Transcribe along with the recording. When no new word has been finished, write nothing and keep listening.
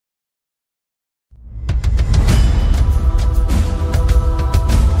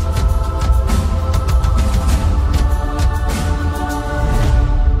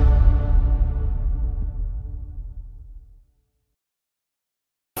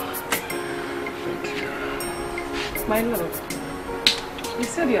My lord, you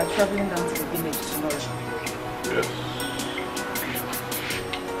said you are traveling down to the village tomorrow. Yes.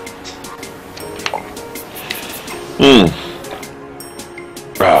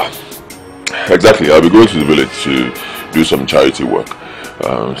 Exactly. I'll be going to the village to do some charity work.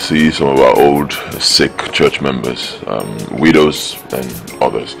 See some of our old sick church members, widows and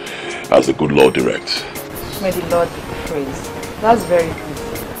others, as the good Lord directs. May the Lord be praised. That's very good.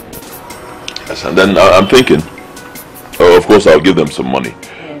 Yes, and then I'm thinking, of course I'll give them some money.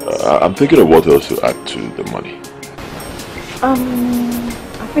 Yes. I'm thinking of what else to add to the money. I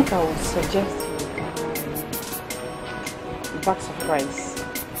think I would suggest you bags of rice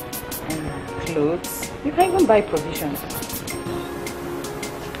and clothes. You can even buy provisions.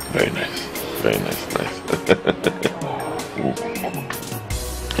 Very nice. Very nice.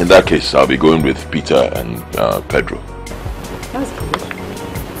 In that case, I'll be going with Peter and Pedro. That's good.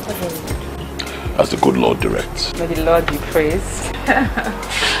 That's very good. As the good Lord directs. May the Lord be praised.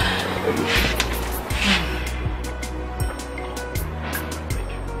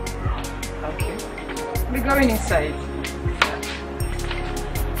 Okay. We're going inside.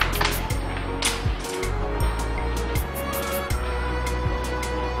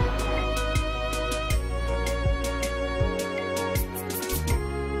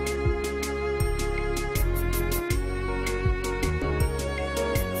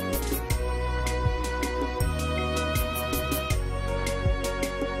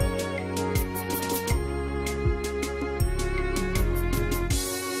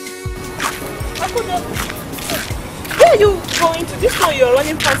 Where are you going to? This one you're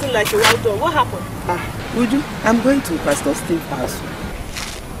running passing like a wild dog. What happened? Uju, I'm going to Pastor Steve's house.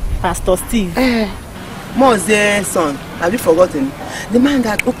 Pastor Steve? Moze's son. Have you forgotten? The man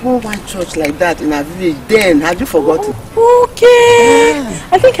that opened one church like that in our village. Then, have you forgotten? Okay.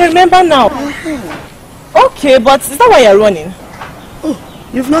 I think I remember now. Okay, but is that why you're running? Oh,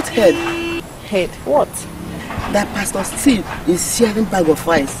 you've not heard? Heard? What? That Pastor Steve is sharing bag of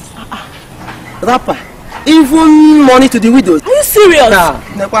rice. Rapper. Even money to the widows. Are you serious? Nah,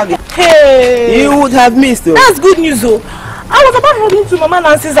 hey! You would have missed though. That's good news though. I was about heading to Mama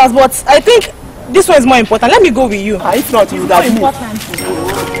Nancy's house, but I think this one is more important. Let me go with you. If not, you would have missed.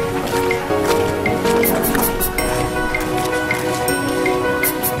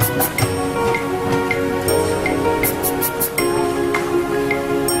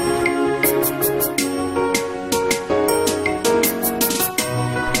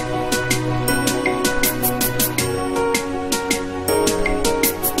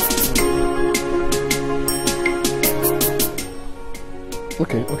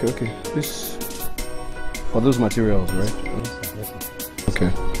 Okay. This for those materials, right? Yes, sir.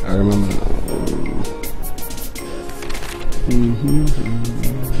 Okay, I remember now.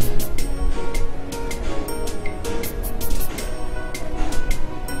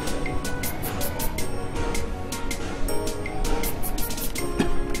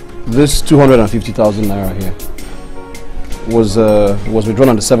 This 250,000 naira here was withdrawn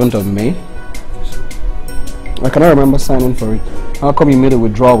on the 7th of May. I cannot remember signing for it. How come you made a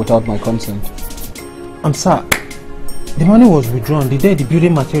withdrawal without my consent? Sir, the money was withdrawn the day the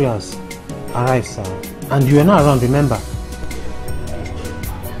building materials arrived, sir. And you were not around, remember?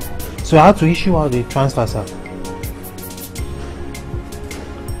 So I had to issue out the transfer, sir.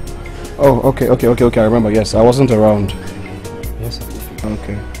 Oh, okay, I remember, yes. I wasn't around. Yes, sir.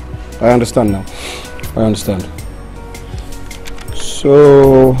 Okay. I understand now. I understand.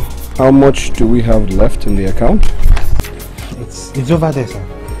 So, how much do we have left in the account? It's over there, sir.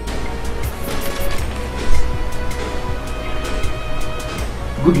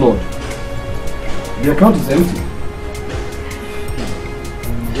 Good Lord. The account is empty.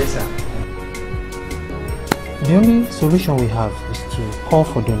 Yes, sir. The only solution we have is to call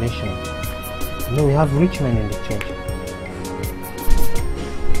for donation. You know, we have rich men in the church.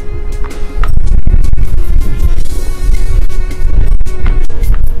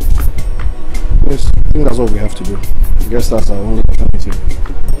 Yes, I think that's what we have to do. I guess that's our only alternative.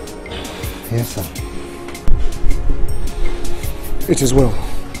 Yes, sir. It is well.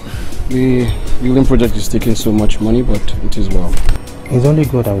 The building project is taking so much money, but it is well. It's only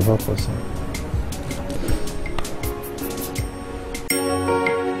God that will help us, sir.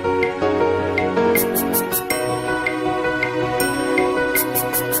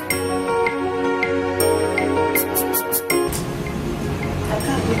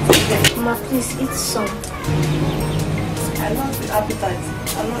 Mama, please eat some. I lost the appetite.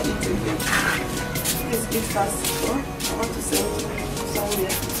 I'm not eating them. Please eat fast. Oh, I want to send you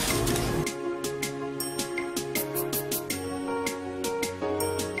somewhere.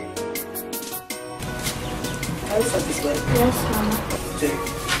 Are you satisfied? Yes, Mama. Okay.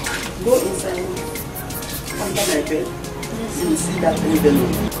 Go inside under my bed. Yes. You will see that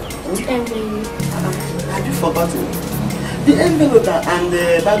envelope. Envelope. Have you forgotten? The envelope and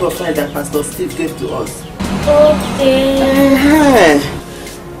the bag of rice that Pastor Steve gave to us. Okay.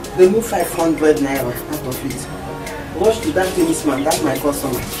 Remove 500 naira out of it. Rush to that tennis man, that's my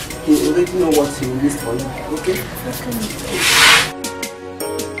customer. He already know what he will list for you. Okay? Okay.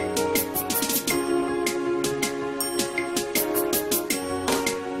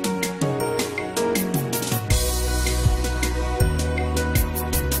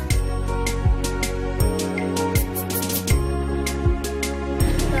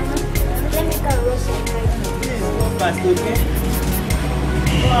 Okay?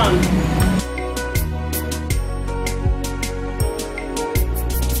 Go on.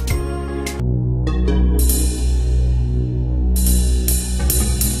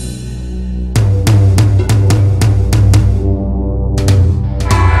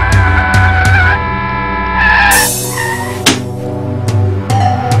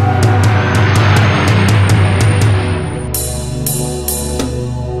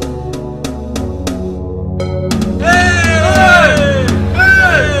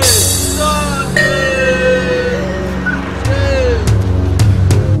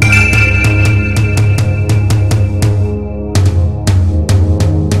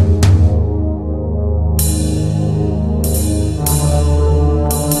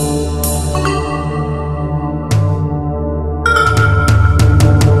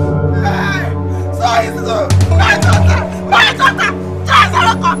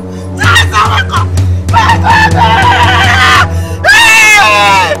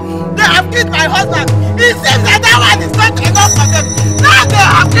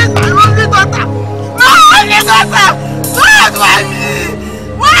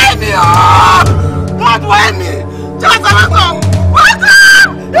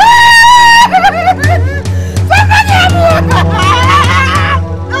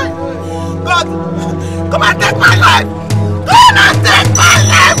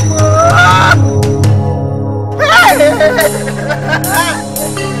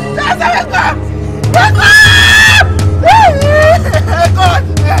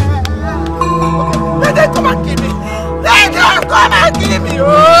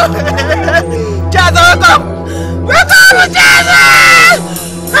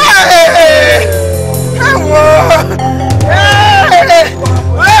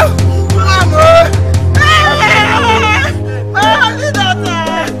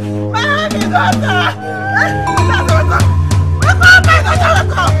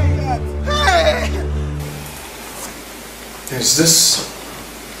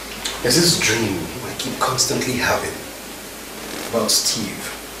 There's this dream I keep constantly having about Steve.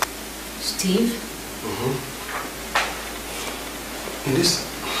 Steve? Mm-hmm. In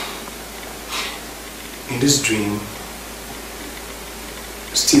this dream,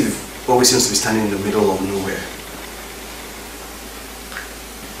 Steve always seems to be standing in the middle of nowhere.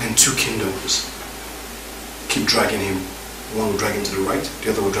 And two kingdoms keep dragging him. One will drag him to the right,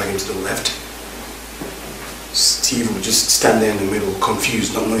 the other will drag him to the left. Steve would just stand there in the middle,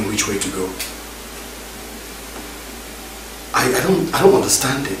 confused, not knowing which way to go. I don't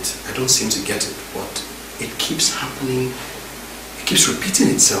understand it. I don't seem to get it, but it keeps happening. It keeps repeating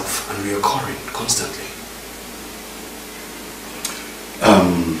itself and reoccurring constantly.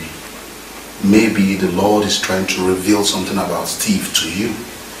 Maybe the Lord is trying to reveal something about Steve to you.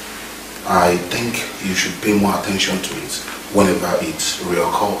 I think you should pay more attention to it whenever it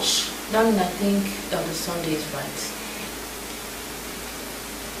reoccurs. Darling, I think Elder Sunday is right.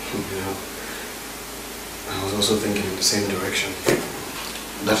 Yeah. I was also thinking in the same direction.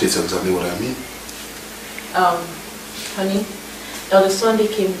 That is exactly what I mean. Honey, Elder Sunday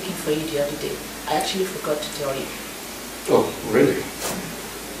came looking for you the other day. I actually forgot to tell you. Oh, really?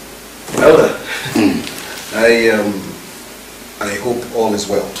 Elder, I hope all is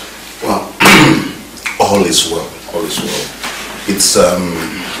well. Well, all is well. All is well. It's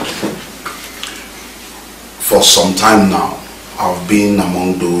for some time now, I've been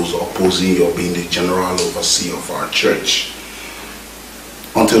among those opposing your being the general overseer of our church,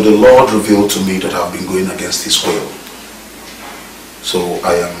 until the Lord revealed to me that I've been going against His will. So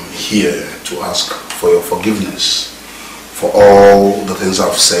I am here to ask for your forgiveness for all the things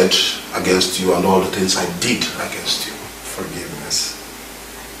I've said against you and all the things I did against you. Forgiveness.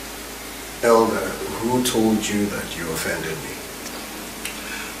 Elder, who told you that you offended me?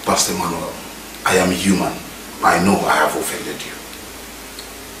 Pastor Emmanuel, I am human. I know I have offended you.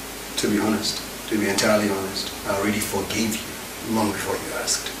 To be honest, to be entirely honest, I already forgave you long before you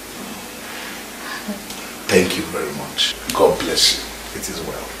asked. Thank you very much. God bless you. It is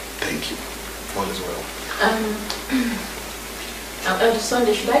well. Thank you. All is well. Elder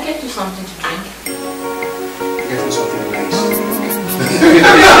Sunday, should I get you something to drink? Get me something nice.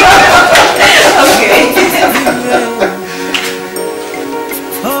 Okay.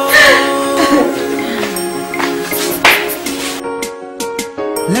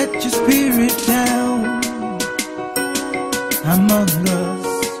 Let your spirit down among us.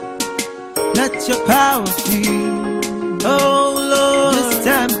 Let your power feel. Oh Lord, this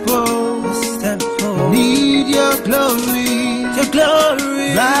temple. Need your glory.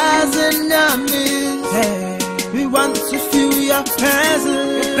 Rise in our midst. Hey. We want to feel your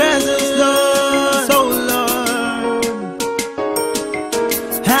presence, Lord. So Lord,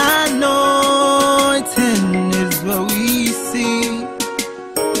 anointing is what we see.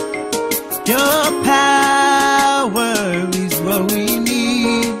 Your power is what we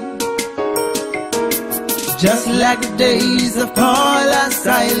need. Just like the days of Paul and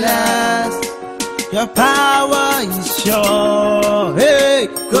Silas, your power is sure. Hey,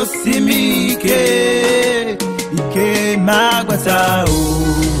 go see me, Ike Magwata,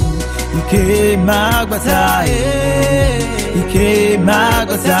 Ike Magwata, Ike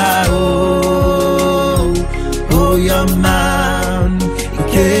Magwata, oh, your man,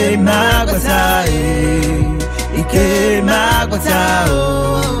 Ike Magwata, Ike Magwata,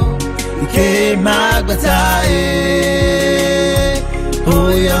 Ike Magwata, oh,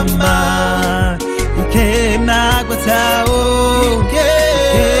 your man. Ike Magwata, Ike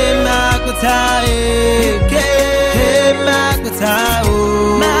Magwata, Ike Magwata,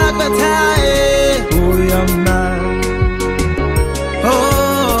 Magwata, oh your man,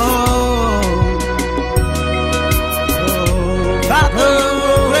 oh, Father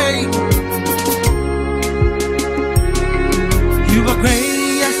great, you are great,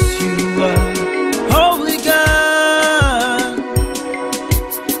 yes you are, holy God,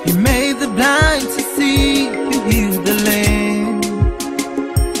 you made the blind to see, you healed the lame.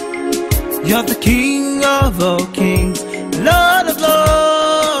 You're the King of all kings, Lord of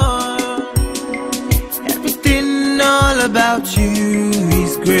lords. Everything all about you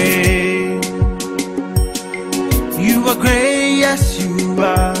is great. You are great, yes you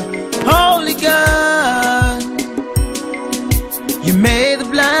are, holy God. You made the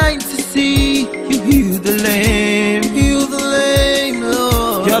blind to see, you healed the lame,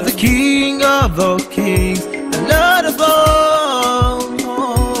 Lord. You're the King of all kings, Lord of all.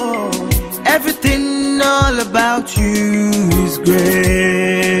 Everything all about you is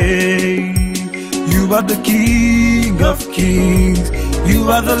great. You are the King of kings, you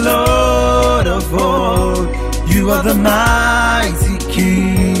are the Lord of all. You are the mighty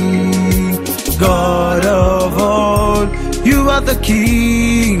King, God of all. You are the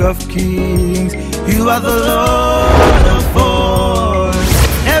King of kings, you are the Lord of all.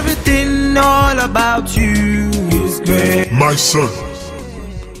 Everything all about you is great. My son,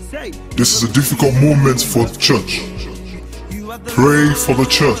 this is a difficult moment for the church. Pray for the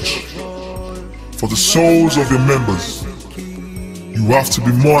church, for the souls of your members. You have to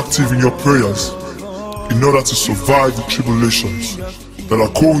be more active in your prayers in order to survive the tribulations that are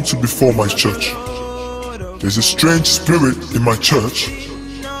going to befall my church. There's a strange spirit in my church,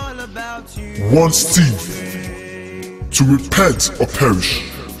 wants Steve to repent or perish.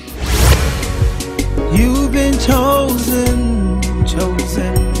 You've been chosen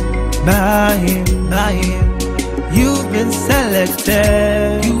by him. You've been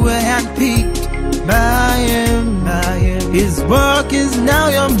selected, you were handpicked by him. His work is now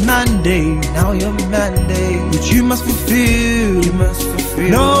your mandate, which you must fulfill.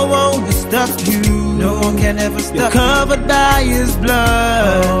 No one will stop you, no one can ever stop you. You're covered by his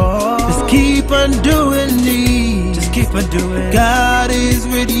blood. Just keep on doing it, God is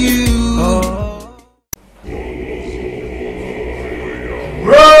with you.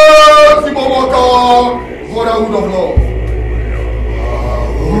 Brotherhood of love.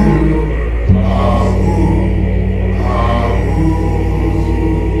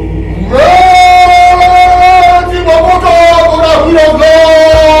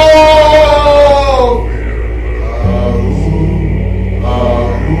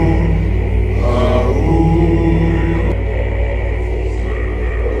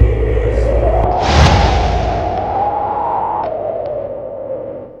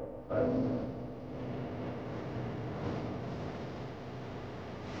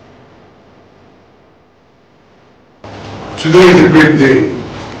 Today is a great day,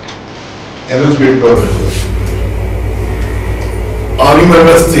 and those great brothers. Our new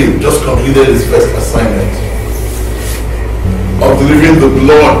member Steve just completed his first assignment of delivering the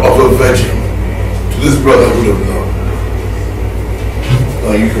blood of a virgin to This brother would have known.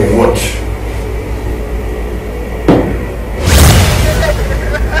 Now you can watch.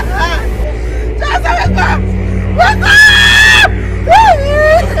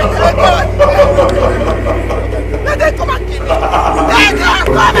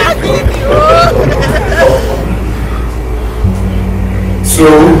 So,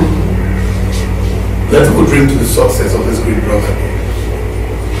 let's go drink to the success of this great brother.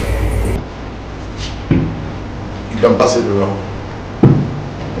 You can pass it around.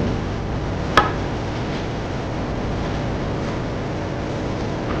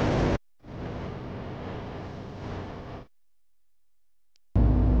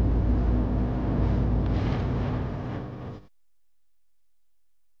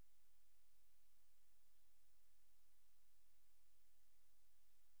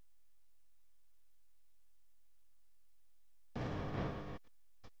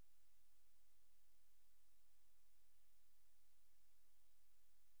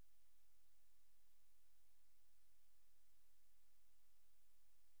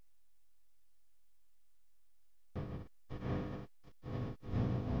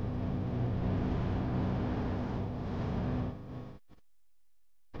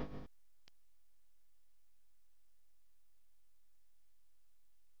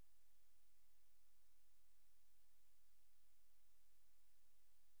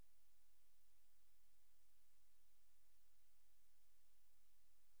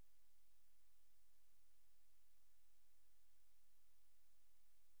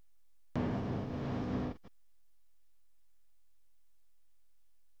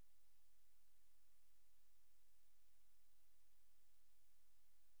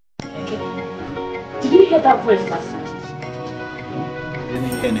 Did you hear that voice last night?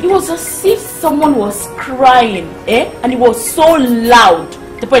 It was as if someone was crying, and it was so loud,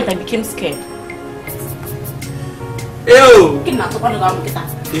 the point I became scared. Ew!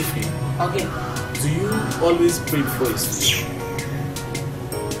 Okay. Do you always pray before you sleep?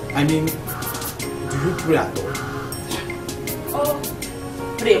 I mean, do you pray at all? Oh,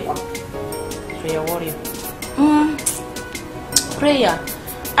 pray what? Prayer warrior. Prayer.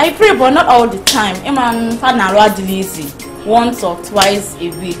 I pray, but not all the time. Lazy. Once or twice a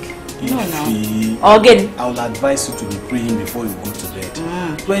week. No. Again. I will advise you to be praying before you go to bed.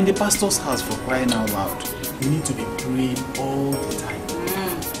 We're in the pastor's house, for crying out loud. You need to be praying all the time.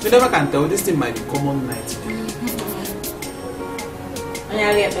 You never can tell. This thing might be common night.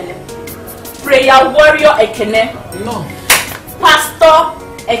 Prayer warrior Ekene. No. Pastor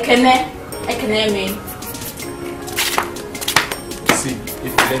Ekene. Ekene mean. See,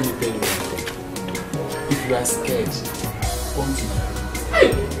 if you let me tell you one thing. If you are scared, come to me.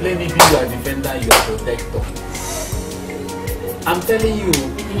 Let me be your defender, your protector. I'm telling you.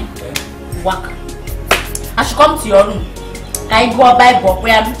 Work. I should come to your room. I go by book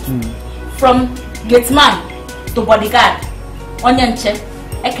from gate man to bodyguard. Onion check.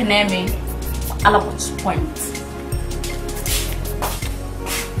 Ekene mean. Alabot point.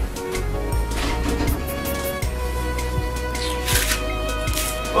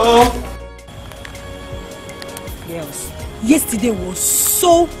 Oh. Girls, yesterday was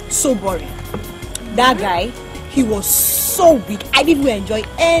so boring. That guy, he was so weak. I didn't even enjoy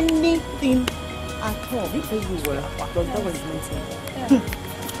anything at all. Because we were. That was mental.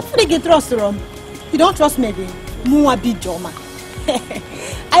 How do you get trust from? You don't trust me, babe. Muabi Joma.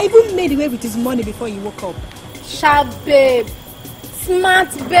 I even made away with his money before he woke up. Sharp babe.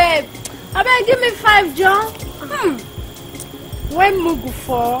 Smart babe. I better give me 5, John. When Mugu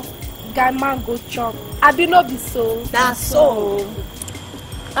for guy man go chop. I be no be so. That's so.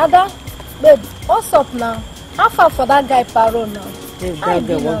 Ada, babe, what's up now? How far for that guy Paro now? That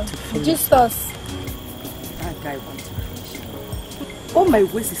guy want to finish. Just us. That guy want to finish. All my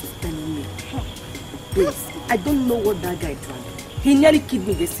waist is telling me. Please, I don't know what that guy did. He nearly killed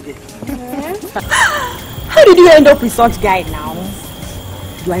me yesterday. How did you end up with such guy now?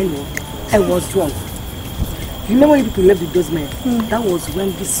 Do I know? I was drunk. You remember when people left with those men? That was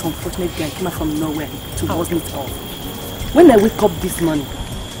when this unfortunate guy came out from nowhere to bust me off. When I wake up this morning,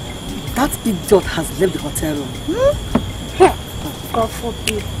 that idiot has left the hotel room. God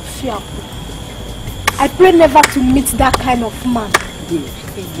forbid. Fear. I pray never to meet that kind of man.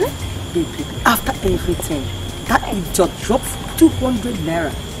 Babe, after everything, that idiot dropped 200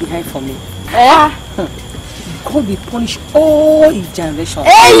 naira behind for me. God will punish all his generations.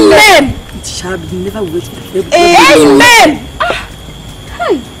 Amen. It shall be never wait. Amen.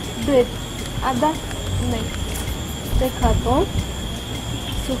 Hi, babe. Ada, take her down.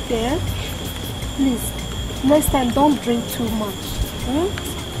 It's okay. Please, next time don't drink too much.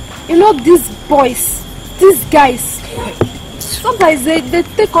 You know these boys, these guys, sometimes they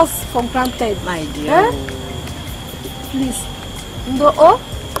take us for granted. My dear. Please. No.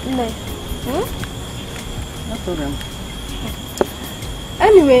 No problem.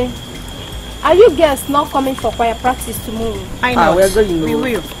 Anyway, are you guys not coming for choir practice tomorrow? I know. We're going. We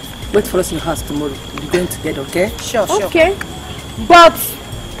will. Wait for us in the house tomorrow. We'll be going together, okay? Sure. Okay. But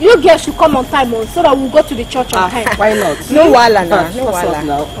you guys should come on time so that we'll go to the church on time. Why not? No wala now. No What's up wala.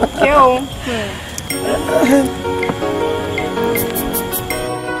 now? Okay.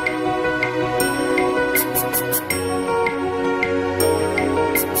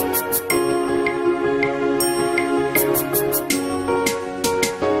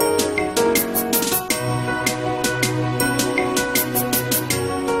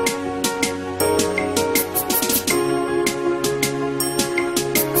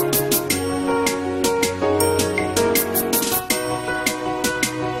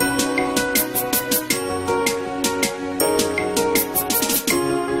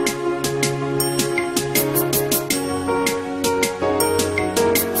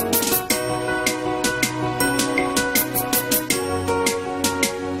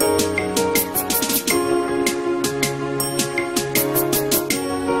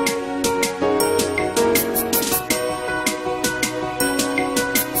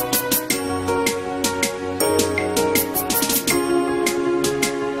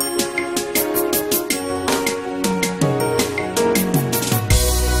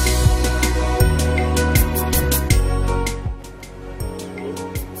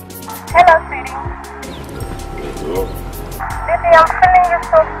 Hello, sweetie. Hello. Baby, I'm feeling you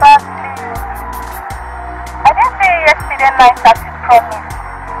so bad, please. I didn't see you yesterday night as you promised.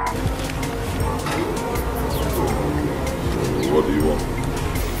 What do you want?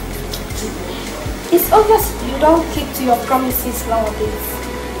 It's obvious you don't keep to your promises nowadays.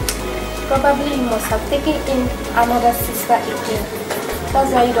 Probably you must have taken in another sister again.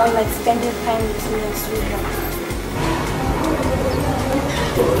 That's why you don't like spending time with me as usual.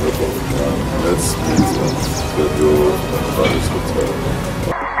 Let's meet at the door of Father's Hotel.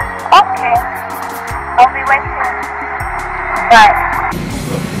 Okay. I'll be waiting. Bye.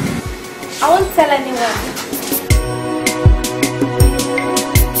 I won't tell anyone.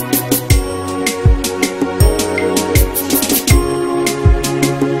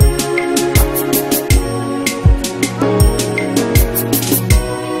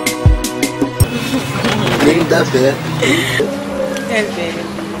 Ring that bell. Hey, baby.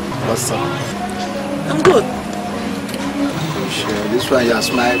 What's up? I'm good. Sure, this one you are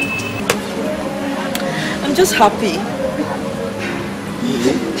smiling. I'm just happy.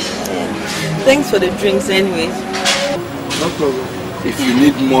 Yeah. Thanks for the drinks anyways. No problem. If you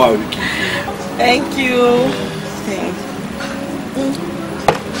need more, I will give you. Thank you. Thanks.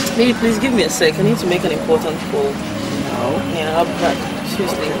 Maybe please give me a sec. I need to make an important call. No? Yeah, I'll be back.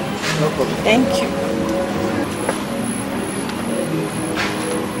 Seriously. No problem. Thank you.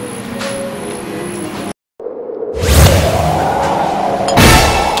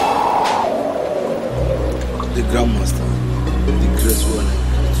 The Grandmaster, the great one.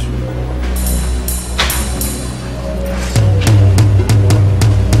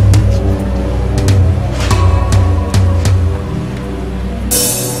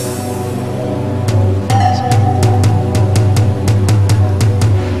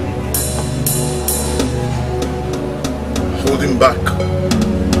 Holding back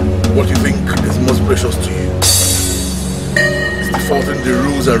what you think is most precious to you. It's defaulting the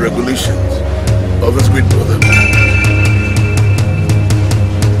rules and regulations of his great brother.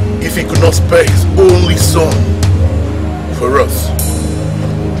 If he could not spare his only son for us,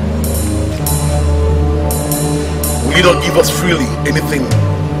 will he not give us freely anything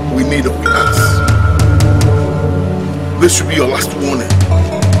we need or we ask? This should be your last warning,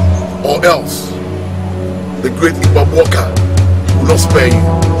 or else the great Ibab Walker will not spare you.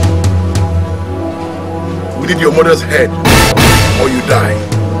 We need your mother's head, or you die.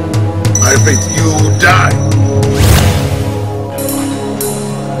 I repeat, you die.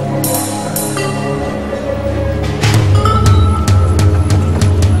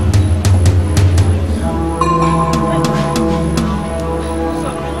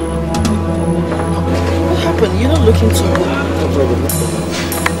 What happened? You're not looking too good. No problem.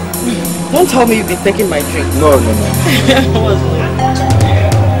 Don't tell me you've been taking my drink. No.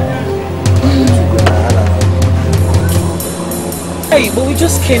 Hey, but we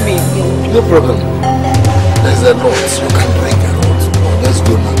just came in. No problem. There's a lot. You can drink a lot. Let's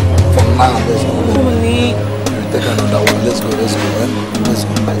go now. For now, let's go. Honey. You take another one. Let's go. Let's go. Let's go.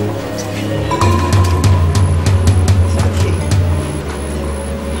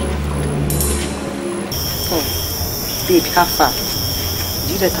 babe, how far?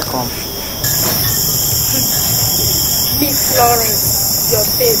 Did you let her come? Me, Florence, your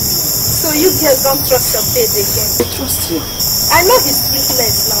babe. So you girls don't trust your babe again. I trust you. I know his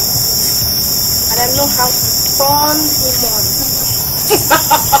weakness now. And I know how to turn him on.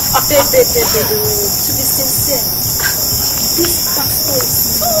 Babe. To be sincere, this pastor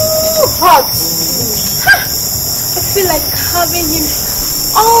is too hot. I feel like having him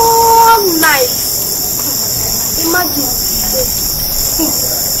all night. Imagine,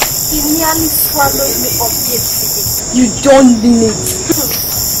 he nearly swallowed me up yesterday. You don't mean it.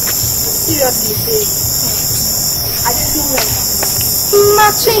 Seriously, babe. I feel like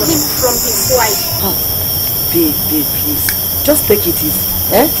snatching him from his wife. Oh, babe, please. Just take it easy.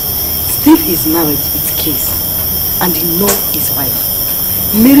 Eh? Steve is married with kids. And you know his wife.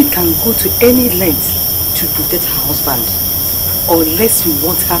 Mary can go to any length to protect her husband. Unless you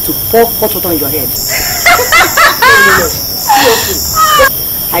want her to pour hot water on your head. No. Seriously.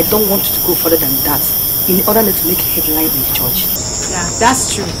 I don't want you to go further than that in order not to make headline in the church. Yeah,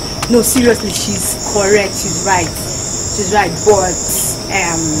 that's true. No, seriously, she's correct. She's right. But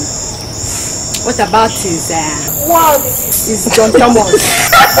what about his John Thomas?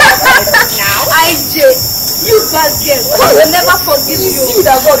 Now, IJ, you guys get. God will never forgive you. You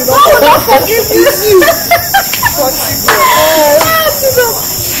that God will not forgive you.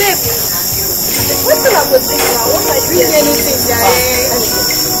 Babe, what's the matter with you now? What are you doing? Anything,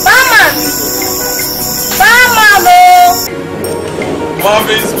 Mama,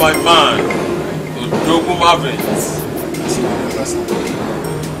 Marvin's my man. Odogu Marvin's.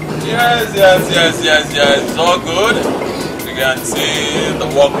 Yes. It's all good. You can see the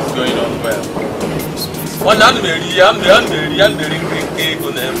work is going on well.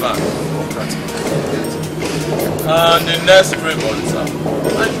 And the next 3 months, I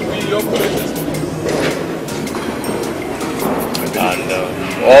should be your greatest. And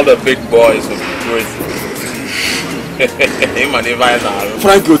all the big boys will be crazy. Him and Ivana.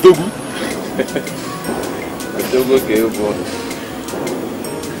 Frank Odogu. Odogu Kebo.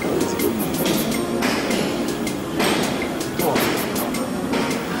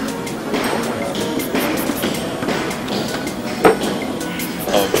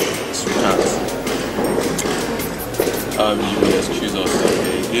 You will excuse us,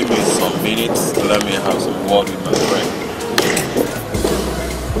 okay? Give me some minutes to let me have some word with my friend.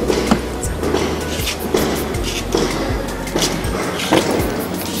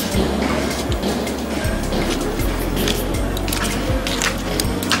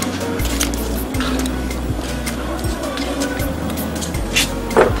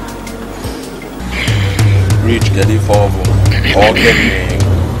 Rich, get it forward. Or get me.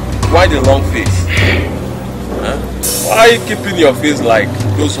 Why the long face? Huh? Why are you keeping your face like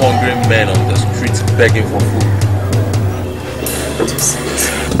those hungry men on the streets begging for food?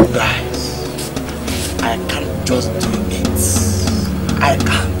 Guys, I can't just do it. I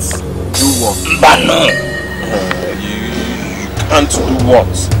can't. Do what? Banner. You can't do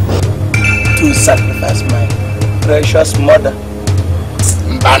what? To sacrifice my precious mother.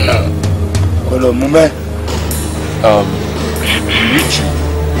 Banner. Richie.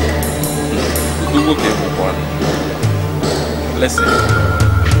 Listen,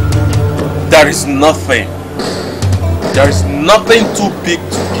 there is nothing too big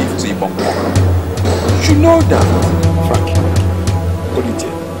to give to Iboko. You know that.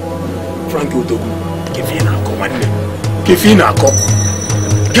 Frank Odogu,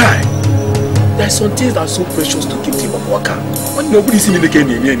 guy, there's some things that are so precious to give to Iboko. When nobody's in the game,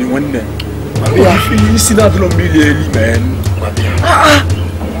 anyone there. You see that man.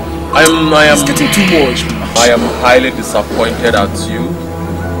 It's getting too much. I am highly disappointed at you.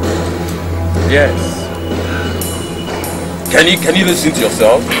 Yes. Can you listen to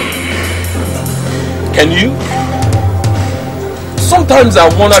yourself? Can you? Sometimes I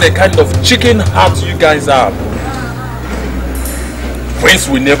wonder the kind of chicken heart you guys have. Prince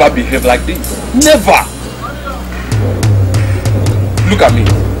will never behave like this. Never. Look at me.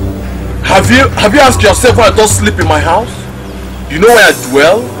 Have you asked yourself why I don't sleep in my house? You know where I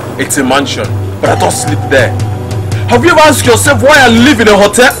dwell? It's a mansion, but I don't sleep there. Have you ever asked yourself why I live in a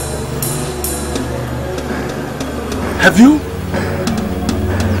hotel? Have you?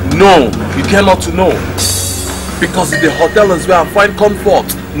 No, you care not to know. Because the hotel is where I find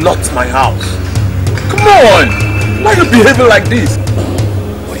comfort, not my house. Come on! Why are you behaving like this?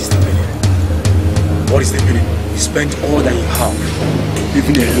 What is the meaning? What is the meaning? You spend all that you have,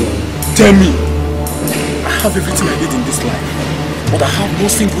 living alone. Tell me! I have everything I need in this life, but I have no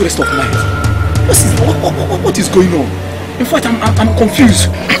single rest of life. What is going on? In fact, I'm confused.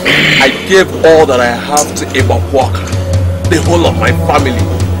 I gave all that I have to Eba Walker. the whole of my family.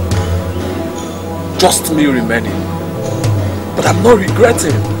 Just me remaining. But I'm not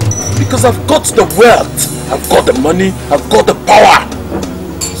regretting. Because I've got the wealth, I've got the money, I've got the power.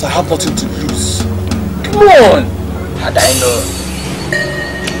 So I have nothing to lose. Come on! Had I known,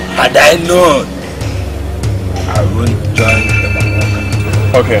 I wouldn't join the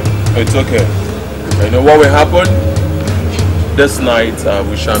Bakwaka. Okay, it's okay. You know what will happen? This night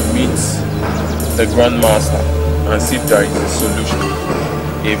we shall meet the Grandmaster and see if there is a solution.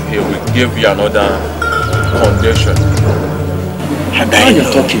 If he will give you another condition. Now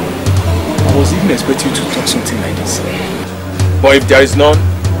you're talking. I was even expecting you to talk something like this. But if there is none,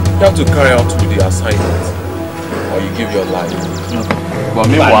 you have to carry out with the assignment. Or you give your life. But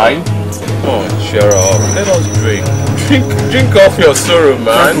meanwhile, come on, cheer up. Let us drink. Drink off your sorrow,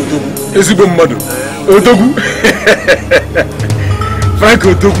 man. Ezubo Madu. Odogu. Frank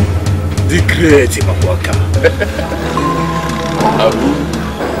Odogu. The great Bakwaka.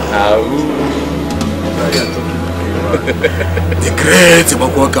 The great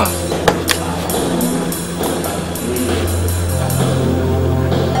Bakwaka.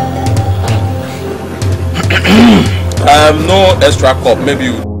 No extra cup, maybe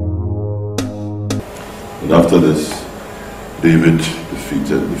you. And after this, David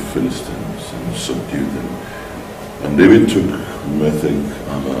defeated the Philistines and subdued them. And David took Metheg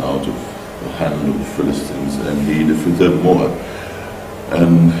out of the hand of the Philistines, and he defeated Moab.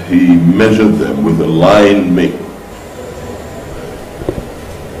 And he measured them with a line make.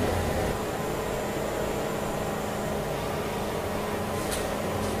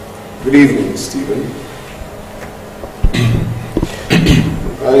 Good evening, Stephen.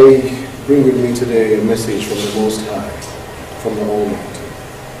 I bring with me today a message from the Most High, from the Almighty.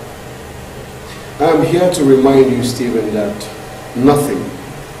 I am here to remind you, Stephen, that nothing,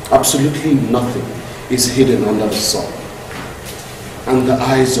 absolutely nothing, is hidden under the sun. And the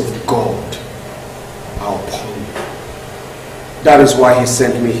eyes of God are upon you. That is why he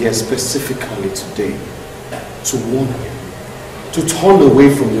sent me here specifically today, to warn you, to turn away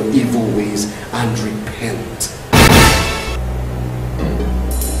from your evil ways and repent.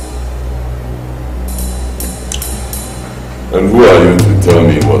 And who are you to tell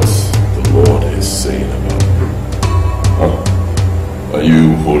me what the Lord is saying about me? Huh? Are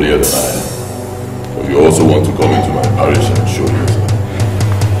you holier than I am? Or you also want to come into my parish and show yourself?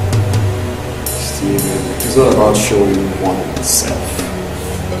 Stephen, it's not about showing oneself.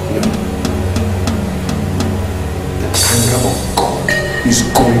 No. The anger of God is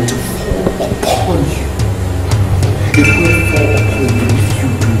going to fall upon you. It will fall upon you if you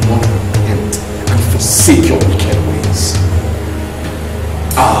do not repent and forsake your wicked ways.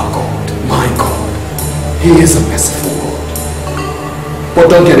 Our God, my God, He is a merciful God. But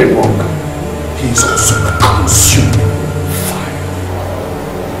don't get it wrong, He is also a consuming fire.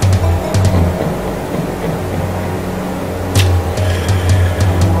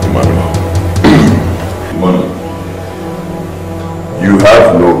 Emmanuel, you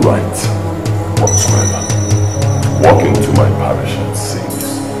have no right whatsoever to walk into my parish and sing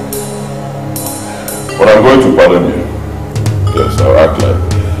this. But I'm going to pardon you. Yes, I'll act like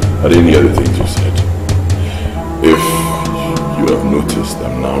I didn't hear the things you said. If you have noticed,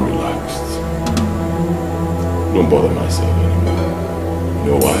 I'm now relaxed. Don't bother myself anymore. You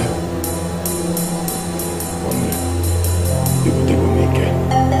know why? One minute.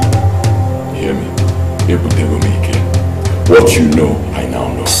 Hear me? What you know, I now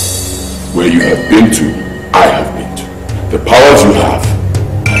know. Where you have been to, I have been to. The powers you have,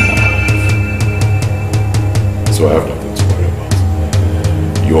 I now have. So I have nothing to worry about.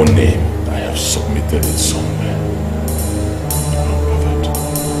 Your name, I have submitted it somewhere.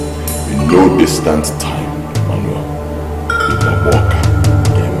 In no distant time, Emmanuel,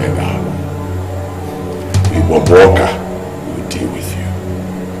 Iwaboka will deal with you.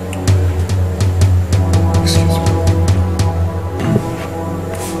 Excuse me.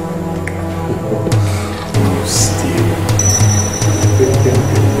 Oh, Steve.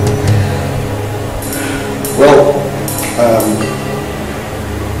 Well,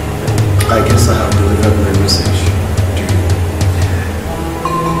 I guess I have delivered my message to you.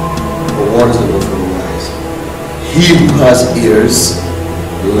 But what is the word from the wise? He who has ears,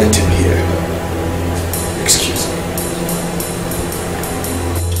 let him hear. Excuse me.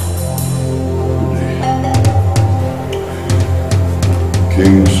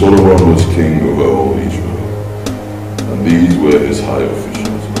 King Solomon was king over all Israel, and these were his high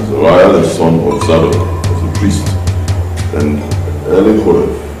officials. Azariah, the son of Zadok, was a priest, and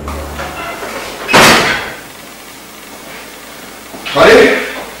Elihorev. Honey?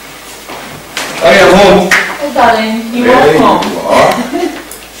 Honey, I'm home. Oh, darling. You're There welcome. you are.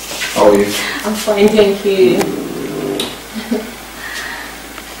 How are you? I'm fine, thank you.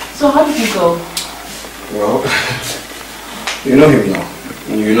 So how did you go? Well, you know him now.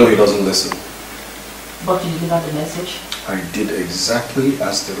 You know he doesn't listen. But you delivered the message. I did exactly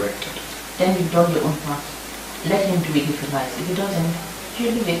as directed. Then you've done your own part. Let him do it if he likes. If he doesn't,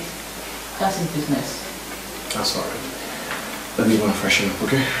 you leave it. That's his business. That's alright. Let me go and freshen up,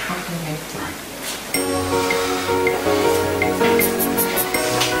 okay? Okay. Alright.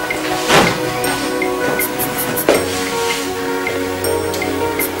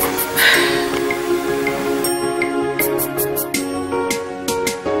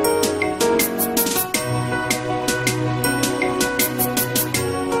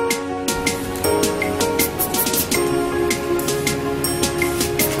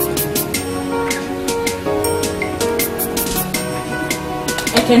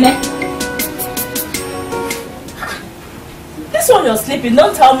 This one you're sleeping,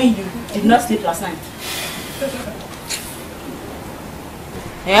 don't tell me you did not sleep last night.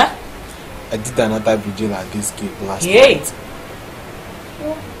 Yeah? I did another vigil at this gate last night.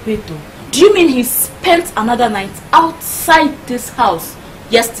 Wait, do you mean he spent another night outside this house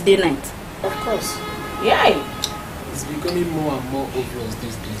yesterday night? Of course. Yeah. It's becoming more and more obvious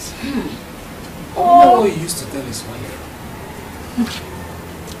these days. Oh. You know what he used to tell his wife?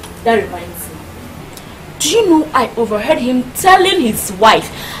 That reminds me. Do you know I overheard him telling his wife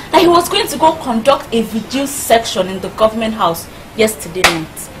that he was going to go conduct a vigil section in the government house yesterday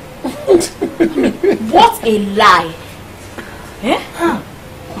night? What a lie! Eh?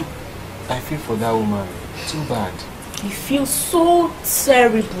 I feel for that woman. Too bad. I feel so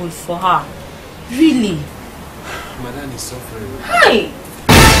terrible for her. Really. Madam is suffering. Hi!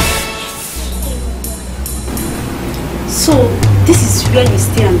 So, this is where you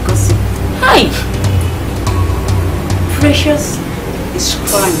stay and gossip. Hi! Precious is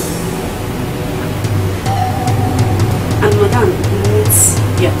crying. And Madam needs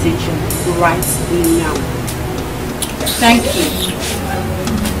your attention right now. Thank you.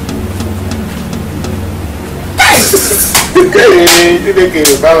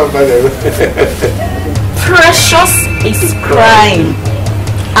 Precious is crying.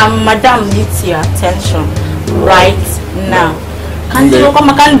 And Madam needs your attention right now. Can't you come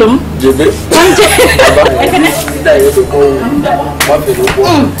kandum?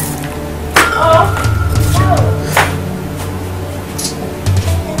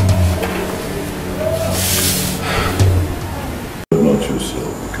 Not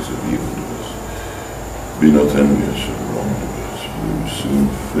yourself because of evildoers. Be not envious of wrongdoers, for they will soon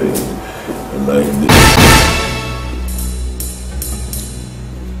fail. And like this.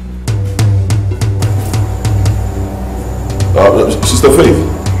 Sister Faith.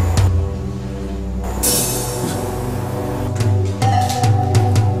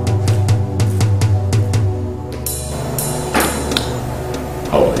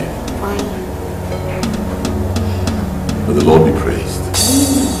 How are you? Fine. May the Lord be praised.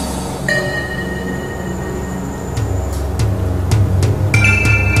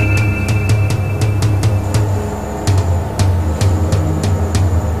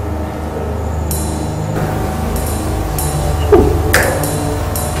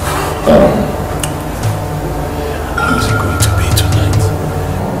 How is it going to be tonight?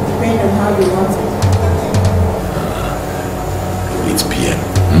 Depending on how you want it. 8 p.m.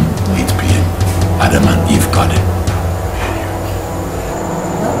 8 p.m. Adam and Eve garden.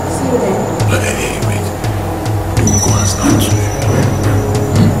 See you then. Hey, wait. You will go and stand to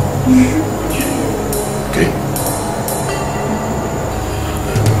Okay?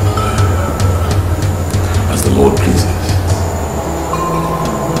 As the Lord pleases.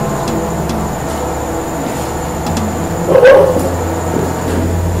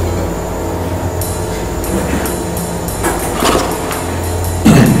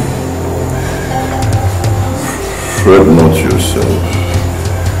 Fret not yourself,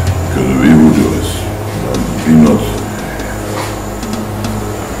 because of evildoers, and be not.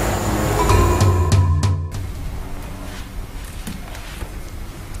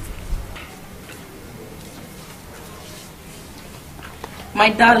 My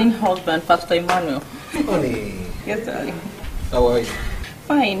darling husband, Pastor Emmanuel. Honey. Yes, darling. How are you?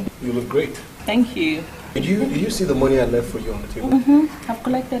 Fine. You look great. Thank you. Did you see the money I left for you on the table? I've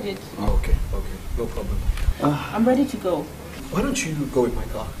collected it. Oh, okay, no problem. I'm ready to go. Why don't you go with my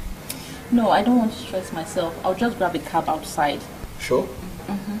car? No, I don't want to stress myself. I'll just grab a cab outside. Sure?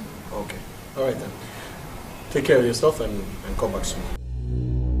 Okay. Alright then. Take care of yourself and come back soon.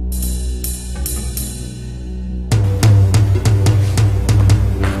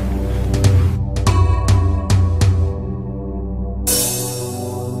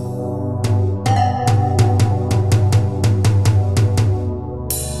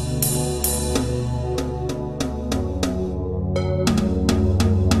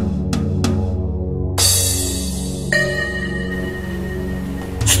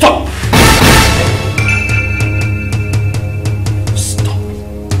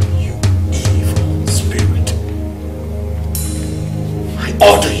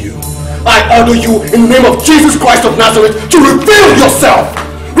 order you in the name of Jesus Christ of Nazareth to reveal yourself.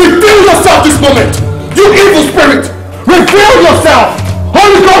 Reveal yourself this moment. You evil spirit. Reveal yourself.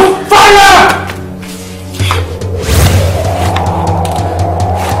 Holy Ghost fire.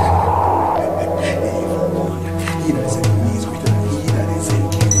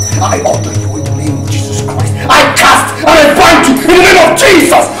 I order you in the name of Jesus Christ. I cast and I bind you in the name of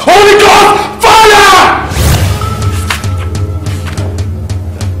Jesus. Holy Ghost fire.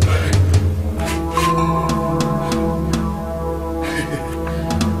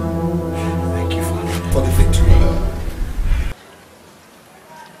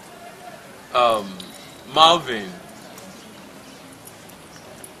 Marvin,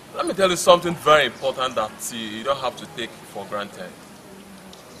 let me tell you something very important that you don't have to take for granted.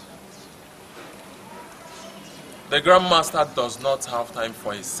 The Grandmaster does not have time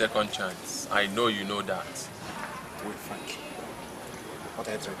for his second chance. I know you know that. Wait, Frank. What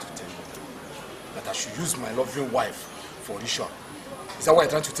are you trying to tell me? That I should use my loving wife for ritual? Is that what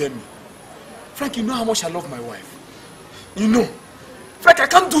you're trying to tell me? Frank, you know how much I love my wife. You know. Frank, I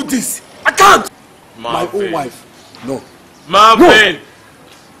can't do this. I can't. Marvin. My own wife. No. Marvin!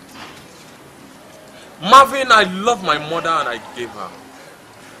 No. Marvin, I love my mother and I gave her.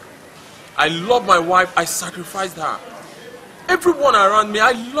 I love my wife, I sacrificed her. Everyone around me,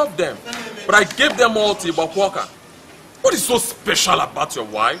 I love them. But I gave them all to Ibakwaka. What is so special about your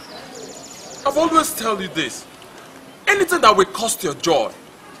wife? I've always told you this. Anything that will cost your joy,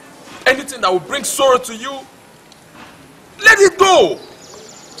 anything that will bring sorrow to you, let it go.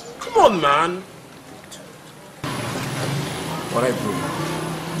 Come on, man. What I do, I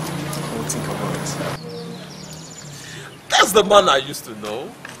will think about it. That's the man I used to know.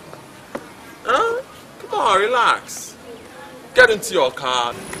 Huh? Come on, relax. Get into your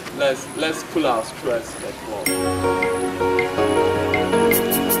car. Let's pull our stress. Let's walk.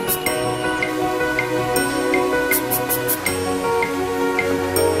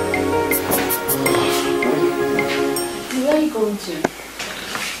 Where are you going to?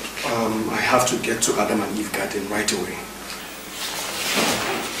 I have to get to Adam and Eve garden right away.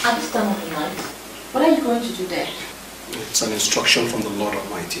 At this time of the night? What are you going to do there? It's an instruction from the Lord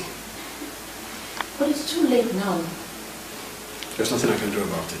Almighty. But it's too late now. There's nothing I can do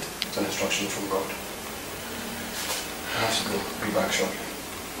about it. It's an instruction from God. I have to go. Be back shortly.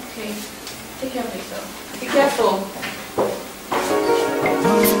 Okay. Take care of yourself. Be careful.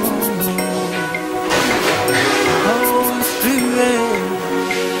 Holy Spirit.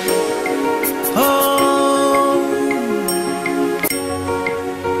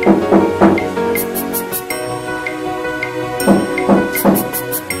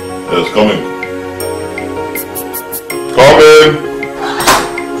 Yes, come in. Come in.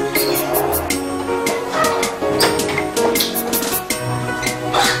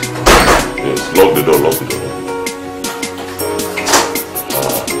 Yes, lock the door, lock the door.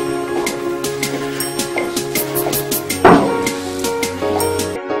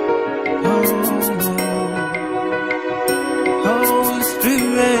 Holy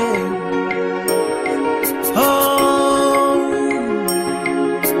Spirit.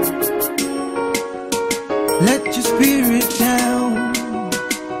 Let your spirit down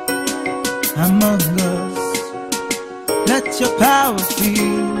among us. Let your power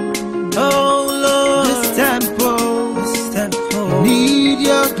feel. Oh Lord, this temple, need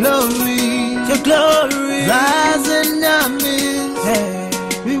your glory, rising up midst. Hey.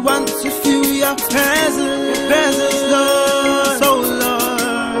 We want to feel your presence, Lord. So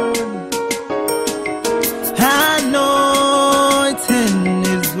Lord, anointing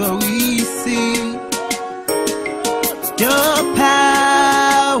is what we see. Your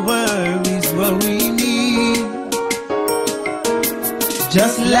power is what we need.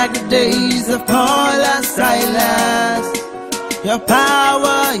 Just like the days of Paul and Silas, your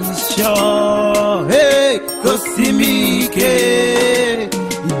power is sure. Hey, go see me, Ike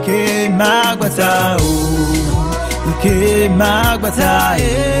Magbata, Ike Magbata,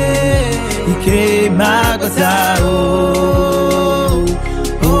 Ike Magbata, oh,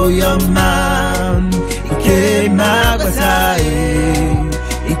 your man. Ike Magbata,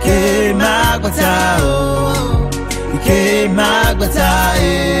 Ike Magbata, Ike Magbata,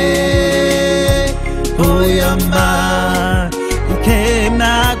 oh your man. Ike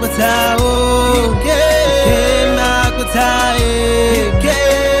Magbata, Ike Magbata, Ike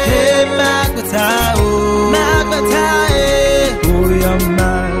Magbata, oh your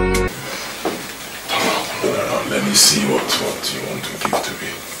man. Let me see what you want to give to me.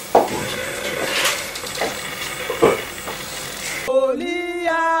 Holy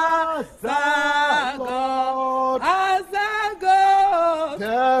as a God,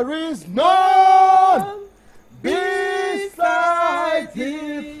 There is none beside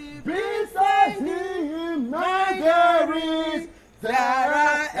him. Beside him, neither there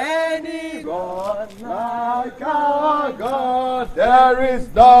are any God like our God. There is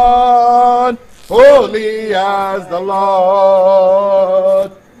none holy as the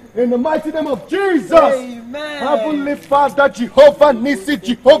Lord. In the mighty name of Jesus. Amen. Heavenly Father, Jehovah Nissi,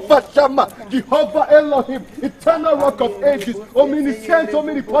 Jehovah Shammah, Jehovah Elohim, eternal rock of ages, omniscient,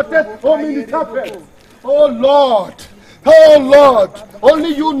 omnipotent, omnipotent. Oh Lord,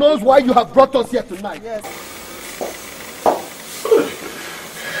 only you knows why you have brought us here tonight. Yes.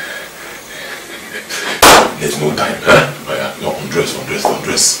 There's no time, huh? No, undress.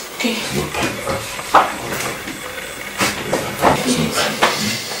 Okay. No time, huh? There's no time.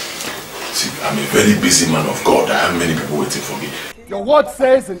 See, I'm a very busy man of God. I have many people waiting for me. Your word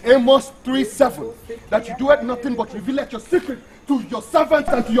says in Amos 3:7 that you do nothing but reveal your secret to your servants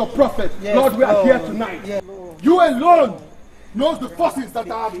and to your prophets. Yes, Lord, we are here tonight. Yes, you alone knows the forces that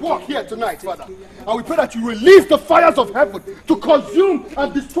are at work here tonight, Father. And we pray that you release the fires of heaven to consume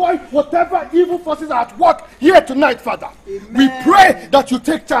and destroy whatever evil forces are at work here tonight, Father. Amen. We pray that you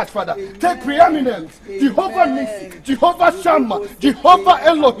take charge, Father. Amen. Take preeminence. Amen. Jehovah Nissi, Jehovah Shammah, Jehovah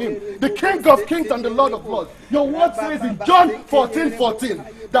Elohim, the King of Kings and the Lord of Lords. Your word says in John 14:14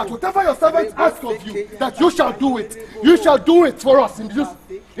 that whatever your servants ask of you, that you shall do it. You shall do it for us.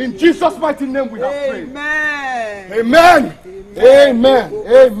 In Jesus' mighty name we have prayed. Amen. Amen. Amen.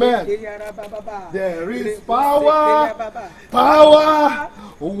 Amen. There is power,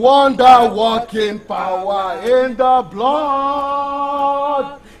 wonder-working power in the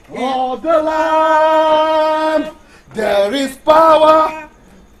blood of the Lamb. There is power,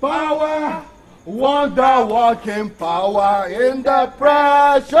 wonder-working power in the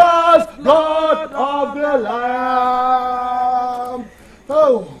precious blood of the Lamb.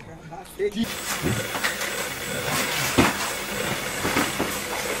 Oh.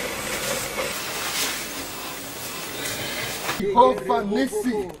 Jehovah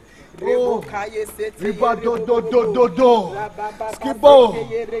Nissi. Oh, Riba do Skibo.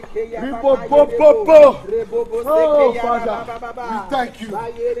 Ribo bo. Oh, Father, we thank you.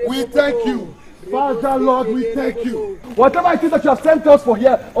 We thank you. Father, Lord, we thank you. Whatever it is that you have sent us for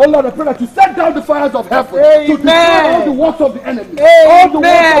here, oh Lord, I pray that you send down the fires of heaven. Amen. To destroy all the works of the enemy. Amen. All the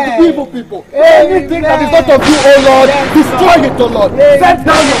works of the evil people. Amen. Anything that is not of you, oh Lord, destroy it, oh Lord. Amen. Send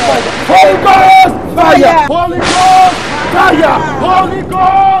down your fire. Holy Ghost, fire. Holy Ghost, fire. Holy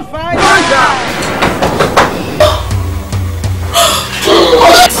Ghost, fire.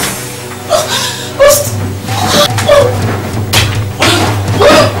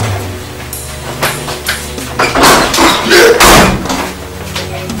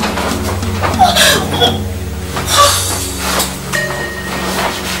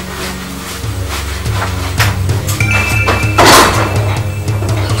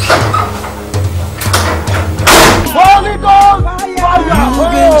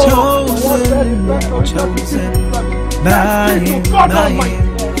 Chosen by him.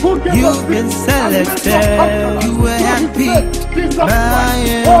 You've been selected. You were handpicked by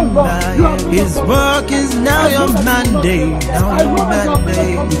him. His work is now your mandate.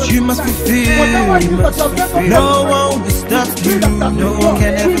 But you must fulfill. No one will stop you. No one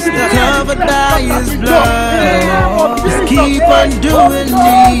can ever stop. Covered by his blood. Just keep on doing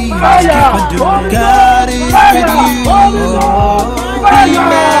me. Just keep on doing. God is with you.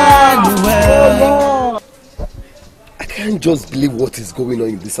 Emmanuel. I can't just believe what is going on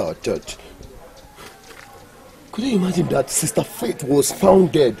in this our church. Could you imagine that Sister Faith was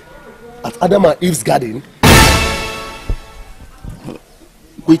found dead at Adam and Eve's garden?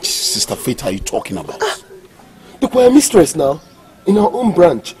 Which Sister Faith are you talking about? The choir mistress now, in her own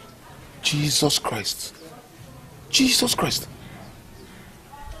branch. Jesus Christ. Jesus Christ.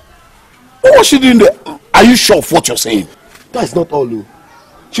 What was she doing there? Are you sure of what you're saying? That is not all, though.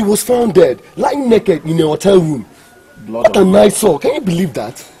 She was found dead, lying naked in a hotel room. What a nice soul. Can you believe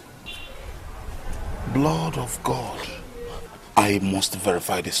that? Blood of God. I must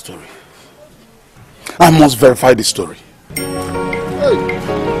verify this story. I must verify this story. Hey.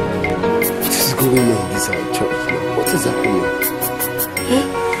 What is going on in this our church now? What is happening?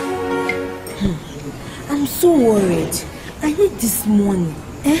 I'm so worried. I need this money.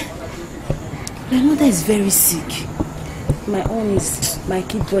 My mother is very sick. My own is my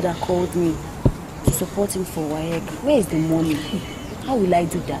kid brother called me to support him for WAEC. Where is the money? How will I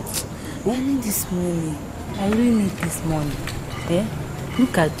do that? I need this money. I really need this money.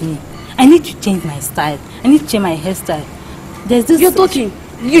 Look at me. I need to change my style. I need to change my hairstyle. There's this. You're talking.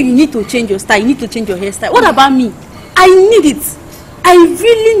 You need to change your style. You need to change your hairstyle. What about me? I need it. I I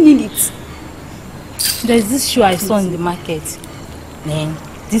really need it. There's this shoe I saw in the market. Man,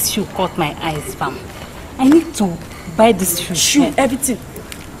 this shoe caught my eyes, fam. I need to buy this shoe. Shoe, everything.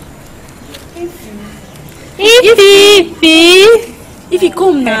 If you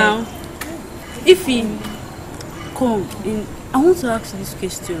come now, if you come in, I want to ask this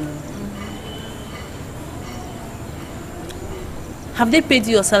question. Have they paid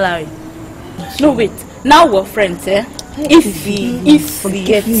you your salary? No, wait. Now we're friends, eh? If we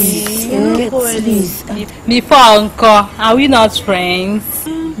get this. Before Uncle, are we not friends?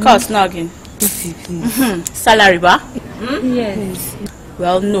 Cost now again. Salary, ba? Yes.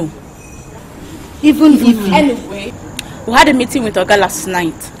 Well, no. Even if Anyway, we had a meeting with Oga last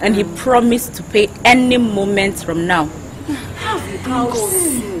night, and he promised to pay any moment from now. How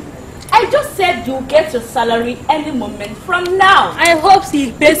soon? I just said you'll get your salary any moment from now. I hope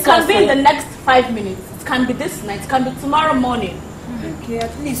he pays. It can be in the next 5 minutes. It can be this night. It can be tomorrow morning. Okay,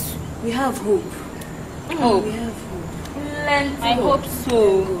 at least we have hope. Hope. We have hope. I hope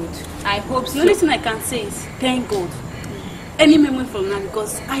so. Good. I hope so. The only thing I can say is thank God. Any moment from now,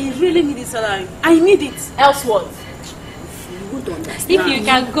 because I really need this salary. I need it. Else what? You would understand. If you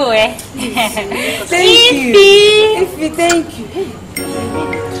can go, eh? Thank you. If you thank you.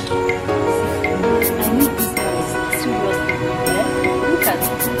 Look at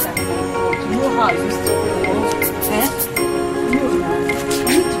you know how I used to do. Eh? No, I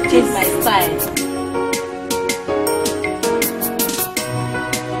need to change my style.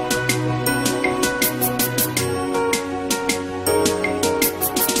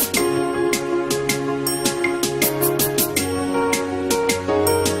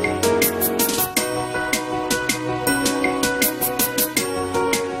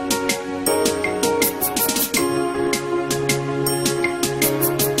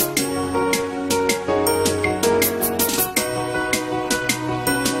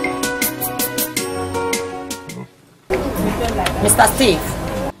 Mr. Steve,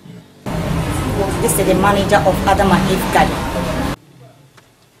 this is the manager of Adam and Eve Garden.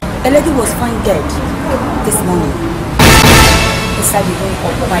 A lady was found dead this morning inside the room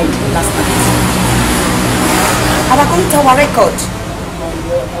occupied last night. And according to our record,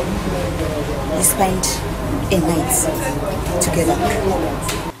 they spent a night together.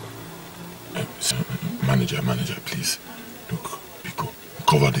 Manager, please. Look, Pico,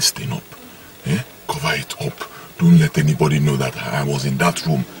 cover this thing up. Eh? Cover it up. Don't let anybody know that I was in that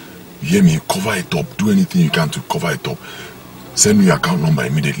room. You hear me? Cover it up. Do anything you can to cover it up. Send me your account number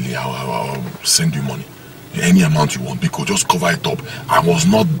immediately. I'll send you money. Any amount you want, because just cover it up. I was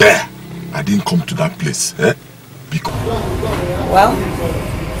not there. I didn't come to that place. Eh? Because... Well,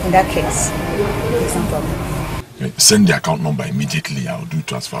 in that case, it's no problem. Send the account number immediately. I'll do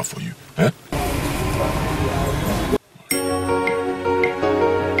transfer for you. Eh?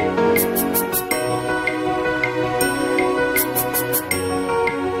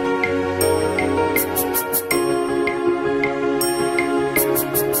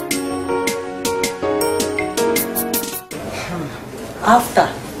 After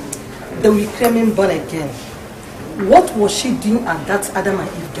the reclaiming born again, what was she doing at that Adam and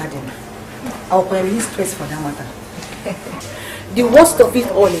Eve garden? Our primary stress for that matter. The worst of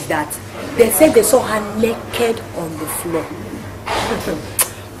it all is that they said they saw her naked on the floor.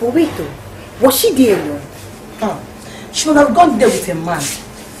 But wait though, was she there alone? She would have gone there with a man.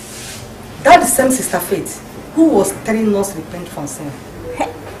 That is the same Sister Faith who was telling us repent from sin.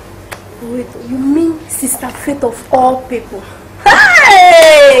 Wait, you mean Sister Faith of all people?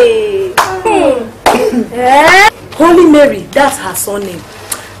 Hey! Holy Mary, that's her surname.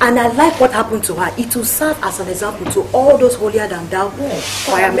 And I like what happened to her. It will serve as an example to all those holier than thou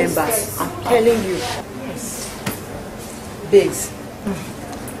choir members. I'm telling you. Yes. Babes,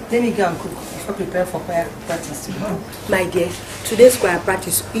 let me go and cook before prepare for choir practice tomorrow. My dear, today's choir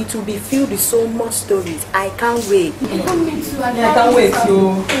practice, it will be filled with so much stories. I can't wait. I can't wait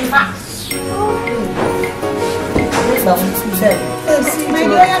to... My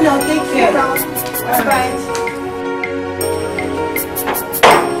dear, now take care. Bye-bye.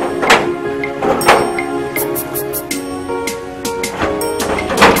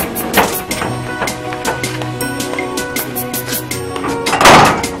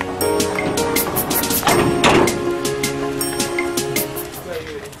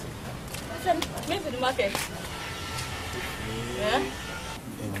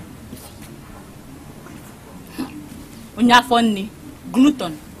 Funny,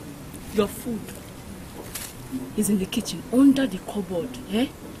 gluten. Your food is in the kitchen under the cupboard. Eh?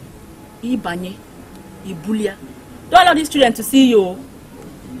 Ibanye, Ibulia. Don't allow these children to see you.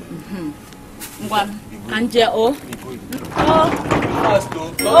 One. Anje oh. Oh. Fast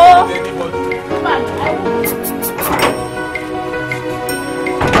though. Don't let anybody. Come on.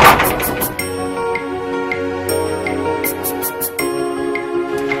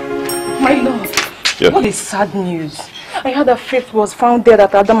 My lord, Yeah. what is sad news? I heard that Faith was found dead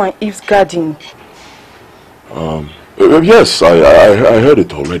at Adam and Eve's garden. Yes, I heard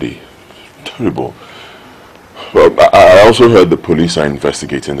it already. Terrible. Well, I also heard the police are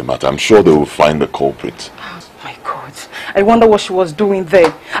investigating the matter. I'm sure they will find the culprit. Oh my God. I wonder what she was doing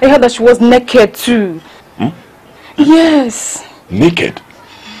there. I heard that she was naked too. Hmm? Yes. Naked?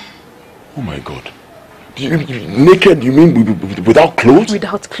 Oh my God. Naked, you mean without clothes?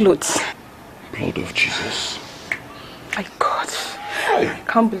 Without clothes. Blood of Jesus. My God. I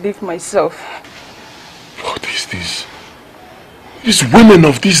can't believe myself. Oh, these women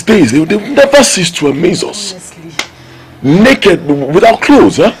of these days, they never cease to amaze us. Honestly. Naked, without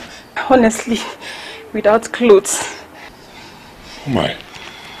clothes, huh? Honestly, without clothes. Oh my.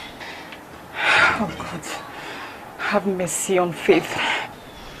 Oh God. Have mercy on Faith.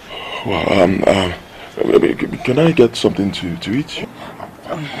 Well, can I get something to eat?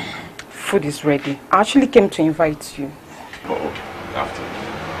 Food is ready. I actually came to invite you. Oh, okay. After.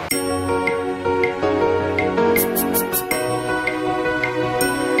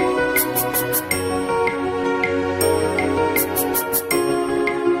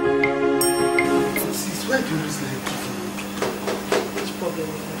 Why do you lose like this? Which problem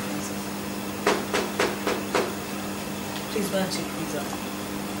is it? Please go and check these out.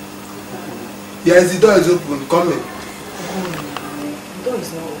 Yes, the door is open. Come in. The door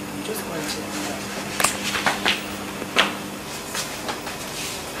is not open. Just go and check these out.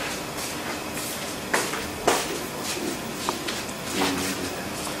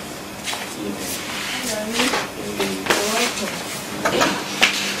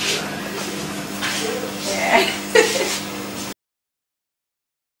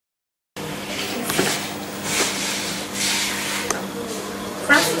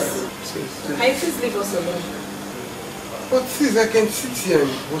 Can you please leave us alone? But sis, I can sit here.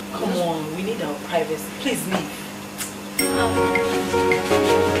 Come on, we need our privacy. Please leave.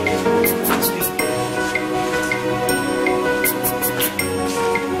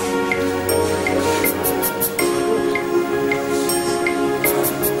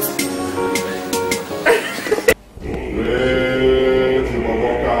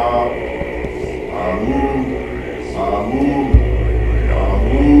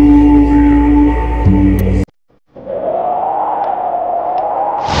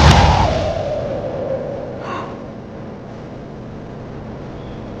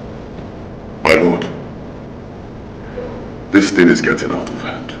 My lord, this thing is getting out of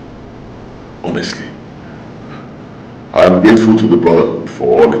hand. Honestly, I am grateful to the Brotherhood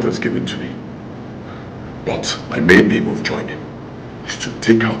for all it has given to me. But my main aim of joining is to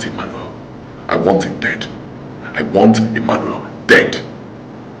take out Emmanuel. I want him dead. I want Emmanuel dead.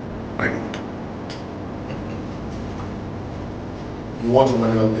 My lord. You want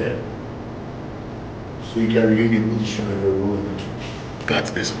Emmanuel dead? So you can regain the position of your role in the church.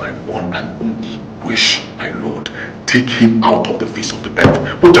 That is my one and only wish, my lord. Take him out of the face of the earth.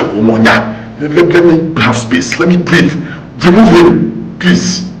 Let me have space. Let me breathe. Remove him,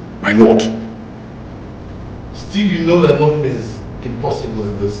 please, my lord. Still, you know that nothing is impossible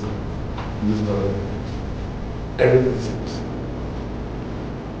in this world. Everything is impossible.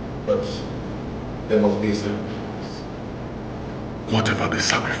 But there must be a sacrifice. Whatever the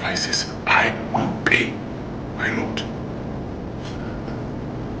sacrifice is, I will pay, my lord.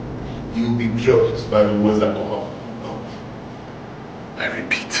 You will be judged by the words that come out. I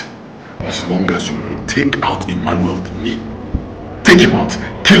repeat, as long as you will take out Emmanuel to me, take him out,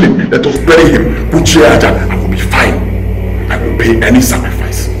 kill him, let us bury him, I will be fine. I will pay any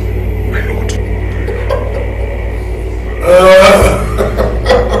sacrifice, my lord.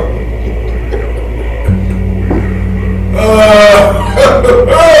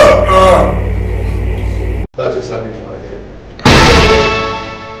 That's a sacrifice.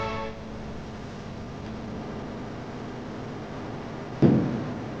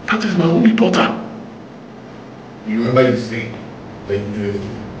 That is my only daughter. You remember you saying that you do it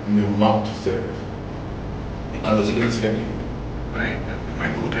in the mouth to serve. And I was against him. My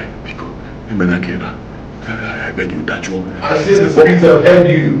lord, I beg you that you. I said the police have helped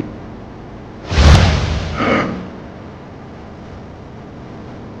you.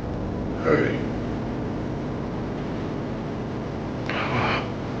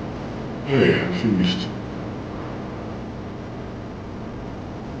 Hey, finished.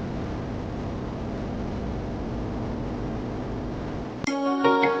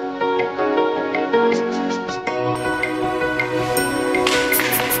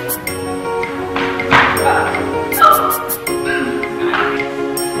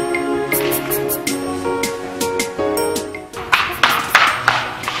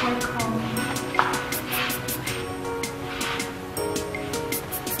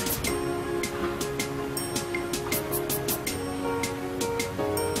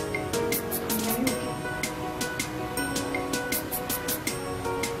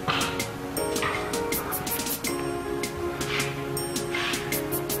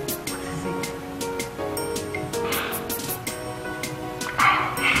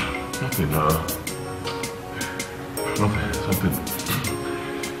 Nothing,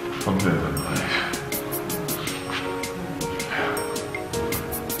 something in life.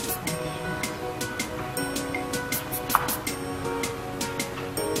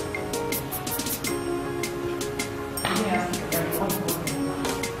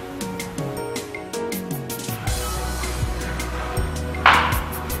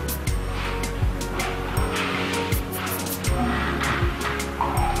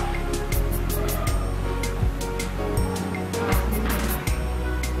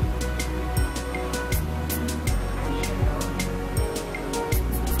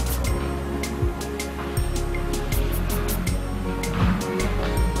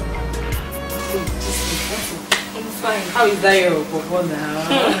 How is that your papa now?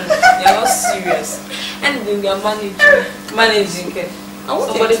 You're not serious. Anything you're managing it.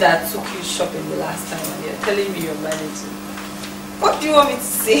 Somebody that took you shopping the last time and you're telling me you're managing. What do you want me to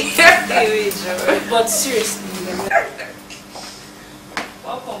say? But seriously,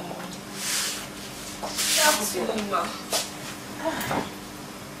 welcome, Mom. Good afternoon, Ma.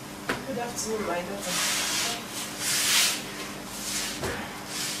 Good afternoon, my daughter.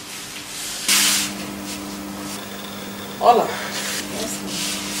 Ola. Yes,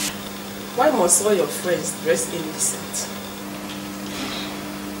 ma'am. Why must all your friends dress indecent?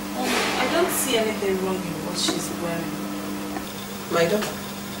 I don't see anything wrong in what she's wearing. My daughter?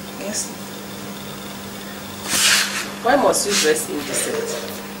 Yes, ma'am. Why must you dress indecent?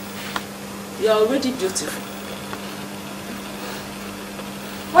 You are already beautiful.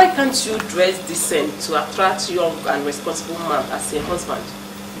 Why can't you dress decent to attract a young and responsible man as a husband?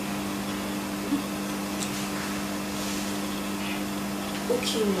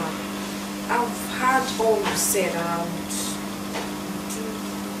 Okay, ma. I've heard all you said and I would do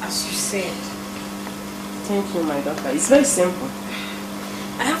as you said. Thank you, my daughter. It's very simple.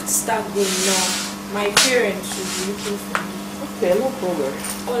 I have to start going now. My parents will be looking for me. Okay, no problem.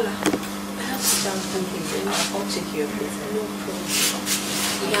 Ola, I have to start going. I'll take care of it. No problem.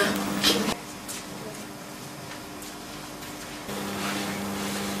 Yeah.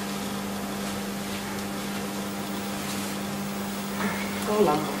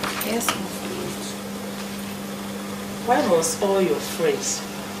 Ola. Yes, ma'am. Why must all your friends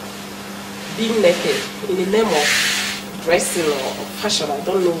be naked in the name of dressing or fashion? I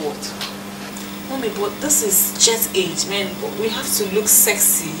don't know what. Mommy, but this is jet age, man. But we have to look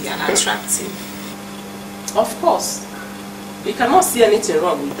sexy and attractive. Of course. You cannot see anything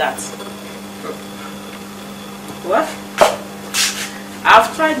wrong with that. Well,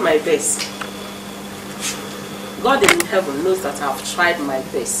 I've tried my best. God in heaven knows that I've tried my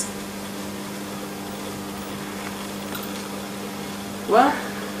best. Well,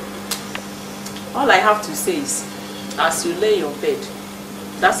 all I have to say is, as you lay your bed,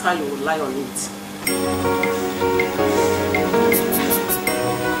 that's how you will lie on it.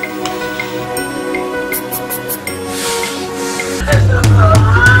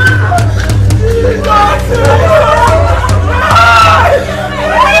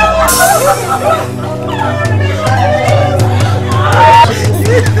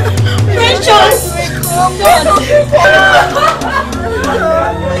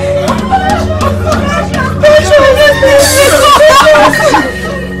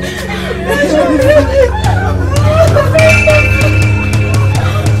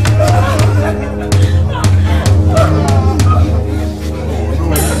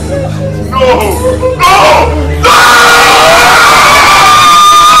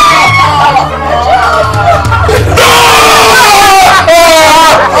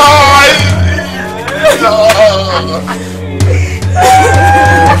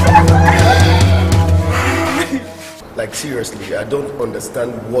 Like seriously, I don't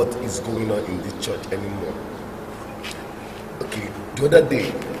understand what is going on in this church anymore. Okay, the other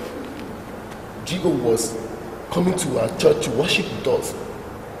day, Jigo was coming to our church to worship with us,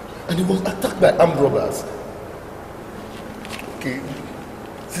 and he was attacked by armed robbers. Okay,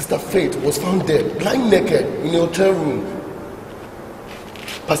 Sister Faith was found dead, lying naked in a hotel room.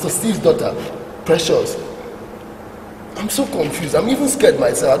 Pastor Steve's daughter, Precious. I'm so confused. I'm even scared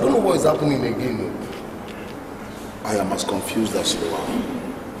myself. I don't know what is happening again. I am as confused as you are.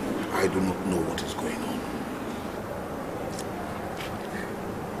 I do not know what is going on.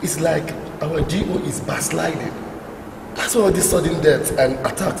 It's like our GO is backsliding. That's why all this sudden death and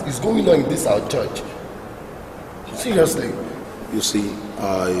attacks is going on in this our church. Seriously. You see,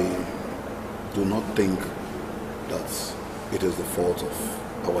 I do not think that it is the fault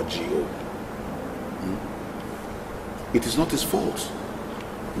of our GO. It is not his fault.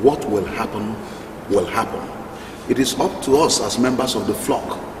 What will happen will happen. It is up to us as members of the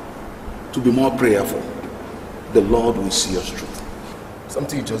flock to be more prayerful, the Lord will see us through.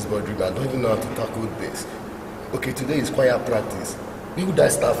 Something just bothering me. I don't even know how to tackle this. Okay, today is choir practice. Where would I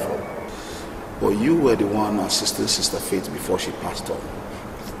start from? But you were the one assisting Sister Faith before she passed on.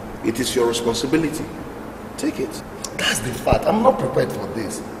 It is your responsibility. Take it. That's the fact. I'm not prepared for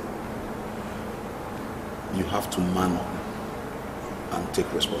this. You have to man up and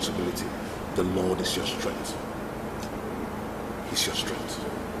take responsibility. The Lord is your strength. He's your strength.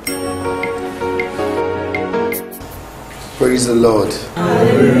 Praise the Lord.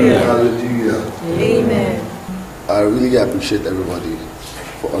 Hallelujah. Hallelujah. Amen. I really appreciate everybody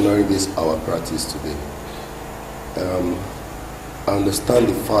for honoring this our practice today. I understand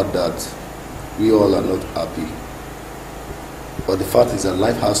the fact that we all are not happy. But the fact is that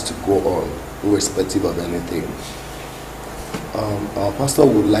life has to go on, irrespective of anything. Our pastor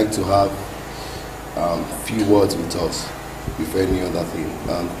would like to have few words with us before any other thing.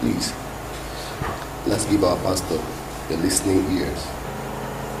 Please, let's give our pastor the listening ears.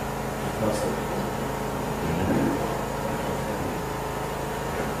 Pastor.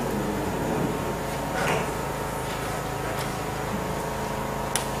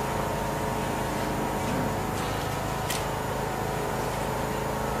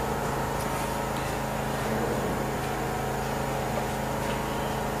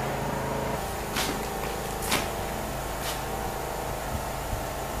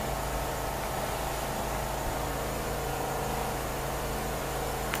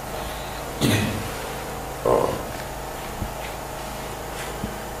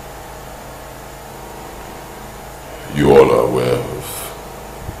 You all are aware of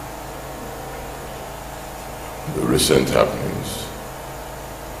the recent happenings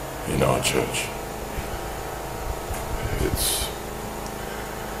in our church.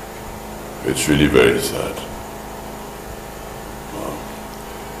 It's really very sad.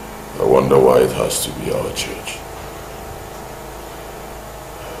 I wonder why it has to be our church.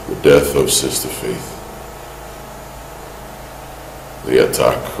 The death of Sister Faith, the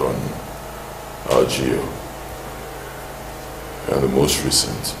attack on our GO, and the most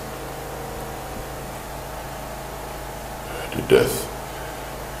recent, the death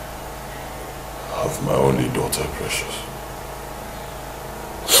of my only daughter, Precious.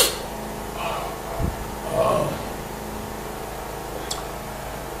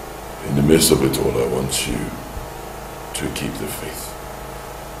 In the midst of it all, I want you to keep the faith.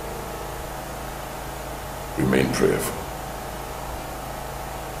 Remain prayerful.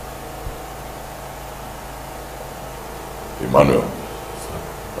 Emmanuel,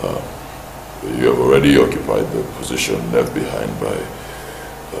 you have already occupied the position left behind by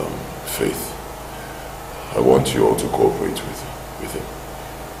Faith. I want you all to cooperate with him.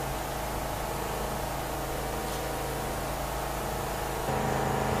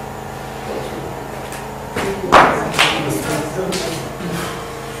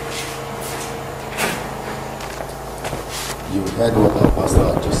 You heard what our pastor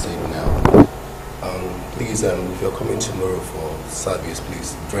had just said now. Please, if you're coming tomorrow for service,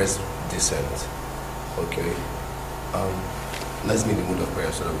 please dress decent. Okay? Let's be in the mood of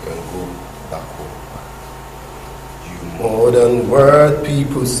prayer so that we can go back home. You more than word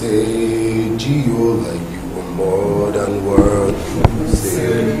people say, Jehovah, you are more than word people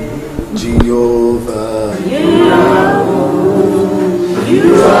say, Jehovah,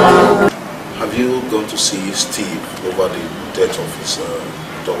 you are. Have you gone to see Steve over the death of his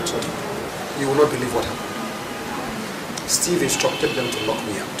daughter? You will not believe what happened. Steve instructed them to lock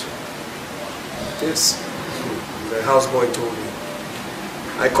me out. Yes, the houseboy told me.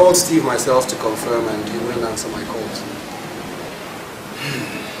 I called Steve myself to confirm and he wouldn't answer my calls.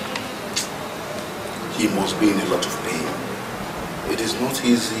 He must be in a lot of pain. It is not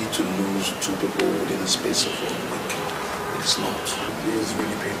easy to lose two people within the space of 1 week. It is not. It is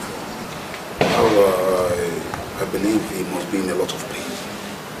really painful. I believe he must be in a lot of pain.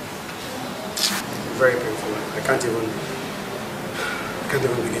 Very painful. I can't even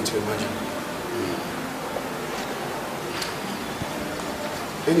begin to imagine.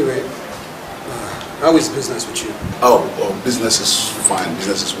 Anyway, how is business with you? Business is fine.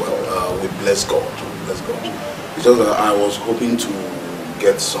 Business is well. We bless God. Bless God. It's just that I was hoping to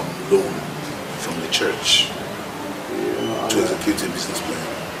get some loan from the church to execute a business plan.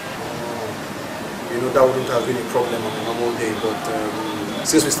 You know, that wouldn't have been a problem on a normal day, but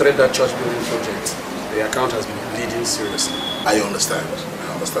since we started that church building project, the account has been bleeding seriously. I understand.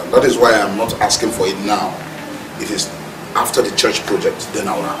 That is why I'm not asking for it now. It is after the church project, then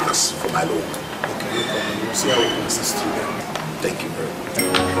I will ask for my loan. Okay, no problem. We'll see how we can assist you then. Thank you very much.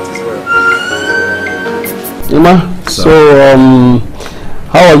 Emma, so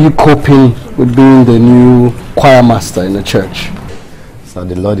How are you coping with being the new choir master in the church? Sir,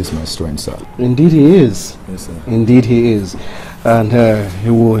 the Lord is my strength, sir. Indeed He is. Yes, sir. Indeed He is. And He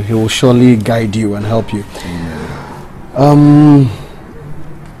will surely guide you and help you. Amen.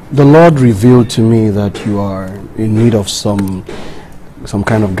 The Lord revealed to me that you are in need of some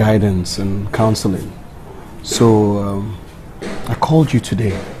kind of guidance and counseling. So I called you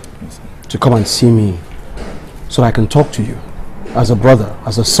today to come and see me so I can talk to you as a brother,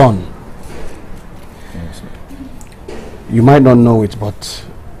 as a son. Yes, You might not know it, but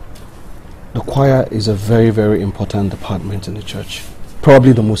the choir is a very, very important department in the church.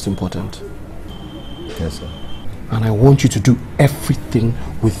 Probably the most important. Yes, sir. And I want you to do everything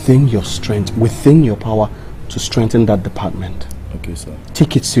within your strength, within your power to strengthen that department. Okay, sir.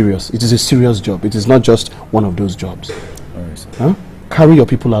 Take it serious. It is a serious job. It is not just one of those jobs. All right, sir. Huh? Carry your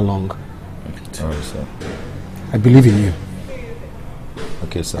people along. All right, sir. I believe in you.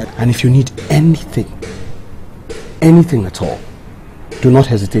 Okay, sir. And if you need anything at all, do not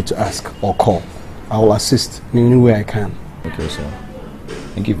hesitate to ask or call. I will assist in any way I can. Okay, sir.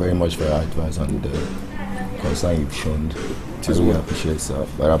 Thank you very much for your advice and the concern you've shown. I really appreciate, sir.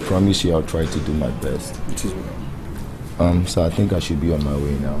 But I promise you I'll try to do my best. It is well. So I think I should be on my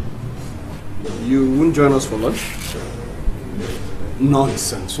way now. You won't join us for lunch?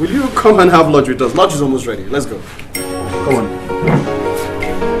 Nonsense. Will you come and have lunch with us? Lunch is almost ready. Let's go. Come on.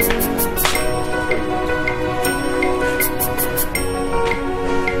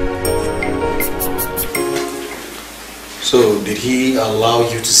 So, did he allow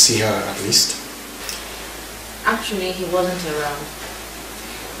you to see her at least? Actually, he wasn't around,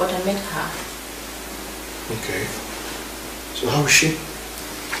 but I met her. Okay. So how is she?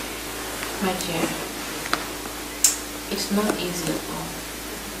 My dear, it's not easy at all.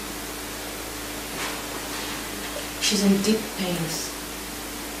 She's in deep pains.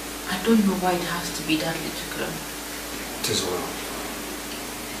 I don't know why it has to be that little girl. It is well.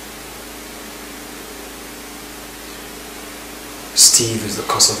 Steve is the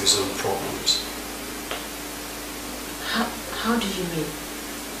cause of his own problems. How do you mean?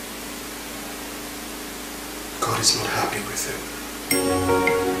 God is not happy with him.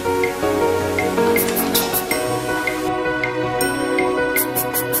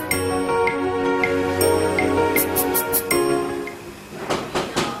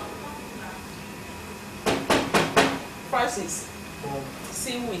 Francis,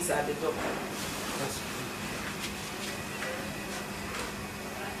 see who is at the door.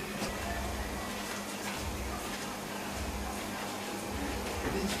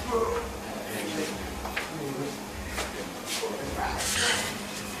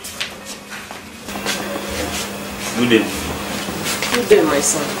 Good day. Good day, my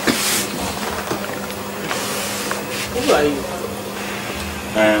son. Who are you?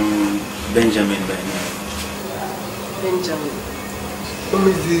 Benjamin by name. Benjamin.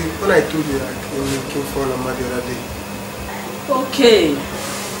 When I told you that you came for Lama the other day. Okay.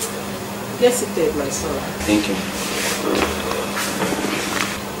 Get seated, my son. Thank you.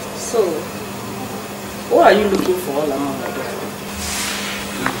 So, what are you looking for, Lama?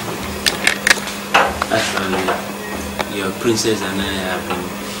 Actually, your princess and I have been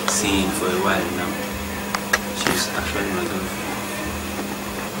seeing for a while now. She's actually my girlfriend.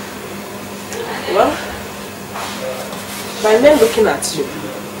 Well, by men looking at you,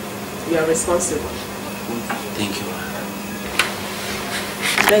 you are responsible. Thank you.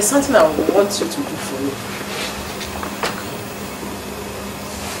 There is something I want you to do for me.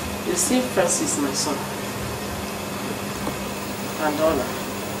 You see, Francis, my son, and Donna,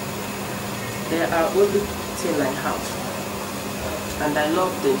 they are only thing I have, and I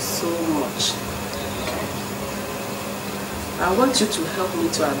love them so much. I want you to help me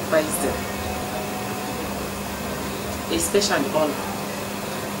to advise them, especially Donna.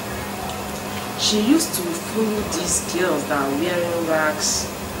 She used to follow these girls that are wearing rags,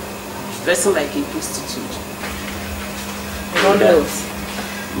 dressing like a prostitute.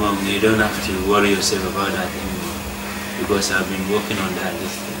 Mom, you don't have to worry yourself about that anymore, because I've been working on that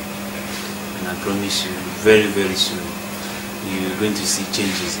lately. And I promise you, very, very soon, you're going to see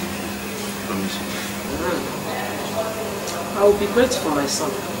changes in her. I promise you. I will be grateful, my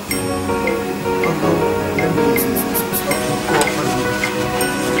son.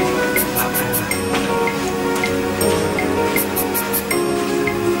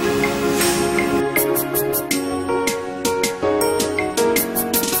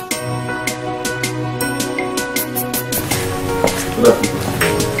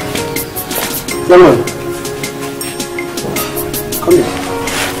 Come on. Come here.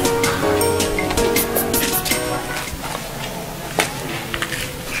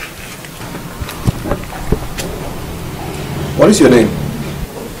 What is your name?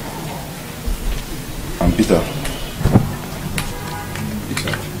 I'm Peter.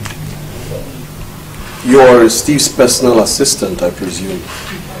 You're Steve's personal assistant, I presume.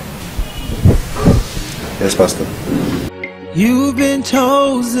 Yes, Pastor. You've been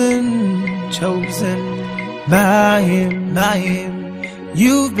chosen by him.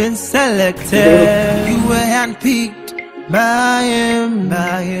 You've been selected. You were handpicked by him.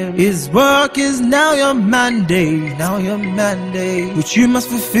 His work is now your mandate. Which you must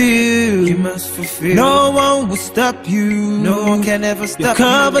fulfill. No one will stop you. No one can ever stop you. You're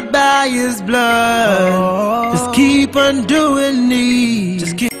covered by his blood. Just keep on doing it.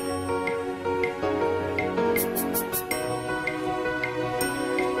 Just keep.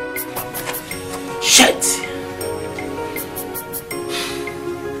 Shit!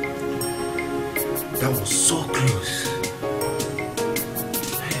 That was so close.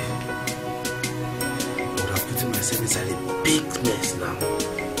 But I'm putting myself inside a big mess now.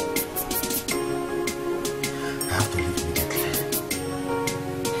 I have to leave immediately.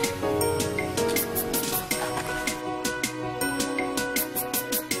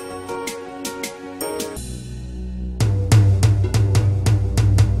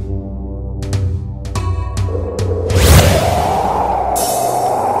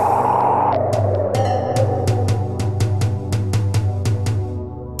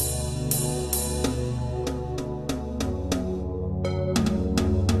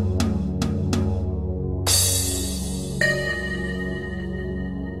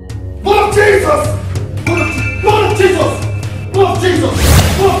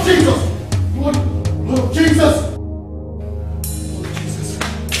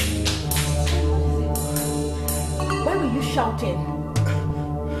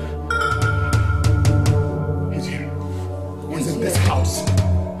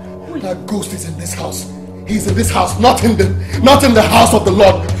 Not in the house of the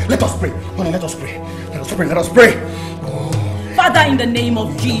Lord. Let us pray. Honey, let us pray. Let us pray. Father, in the name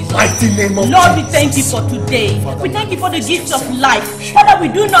of Jesus, Mighty name of Lord, Jesus. we thank you for today. We thank you for the gift of life. Father, we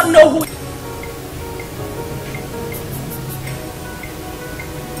do not know who.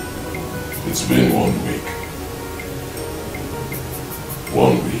 It's been 1 week.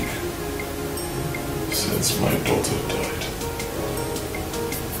 1 week since my daughter died.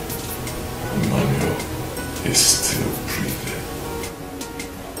 Emmanuel is still breathing.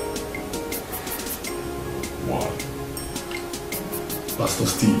 Why? Pastor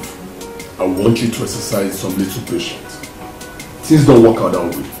Steve, I want you to exercise some little patience. Things don't work out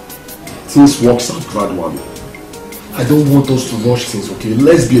that way. Things work out gradually. I don't want us to rush things, okay?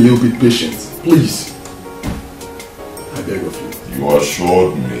 Let's be a little bit patient, please. I beg of you. You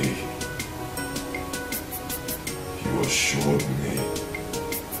assured me. You assured me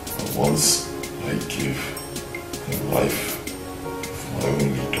that once I give the life of my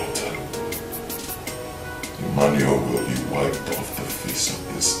only daughter, Emmanuel will be wiped off the face of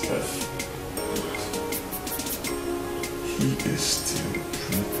this earth. He is still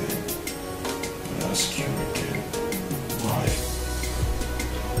breathing. I ask you again, why?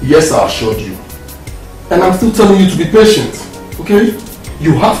 Yes, I assured you. And I'm still telling you to be patient, okay?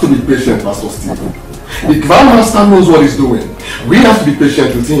 You have to be patient, Pastor Steve. The Grandmaster knows what he's doing. We have to be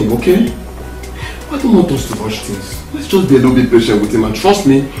patient with him, okay? I don't want us to rush things. Let's just be a little bit patient with him, and trust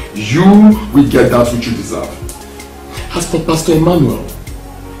me, you will get that which you deserve. As for Pastor Emmanuel,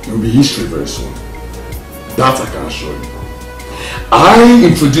 it will be history very soon. That I can assure you. I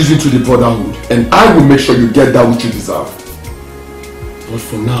introduce you to the brotherhood, and I will make sure you get that which you deserve. But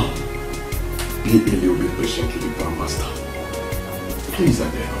for now, be a little bit patient with the Grandmaster. Please, I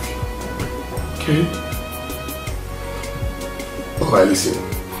beg of you. Okay? Alright, listen.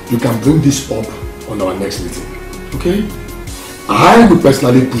 You can bring this up on our next meeting. Okay? I will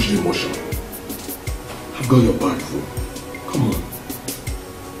personally push the motion. I've got your back, bro. Come on.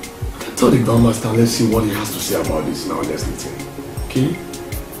 Tell the Grandmaster and let's see what he has to say about this in our next meeting. Okay?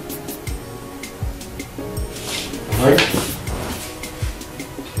 Alright?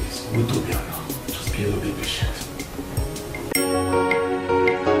 We'll do it now. Just be a little bit patient.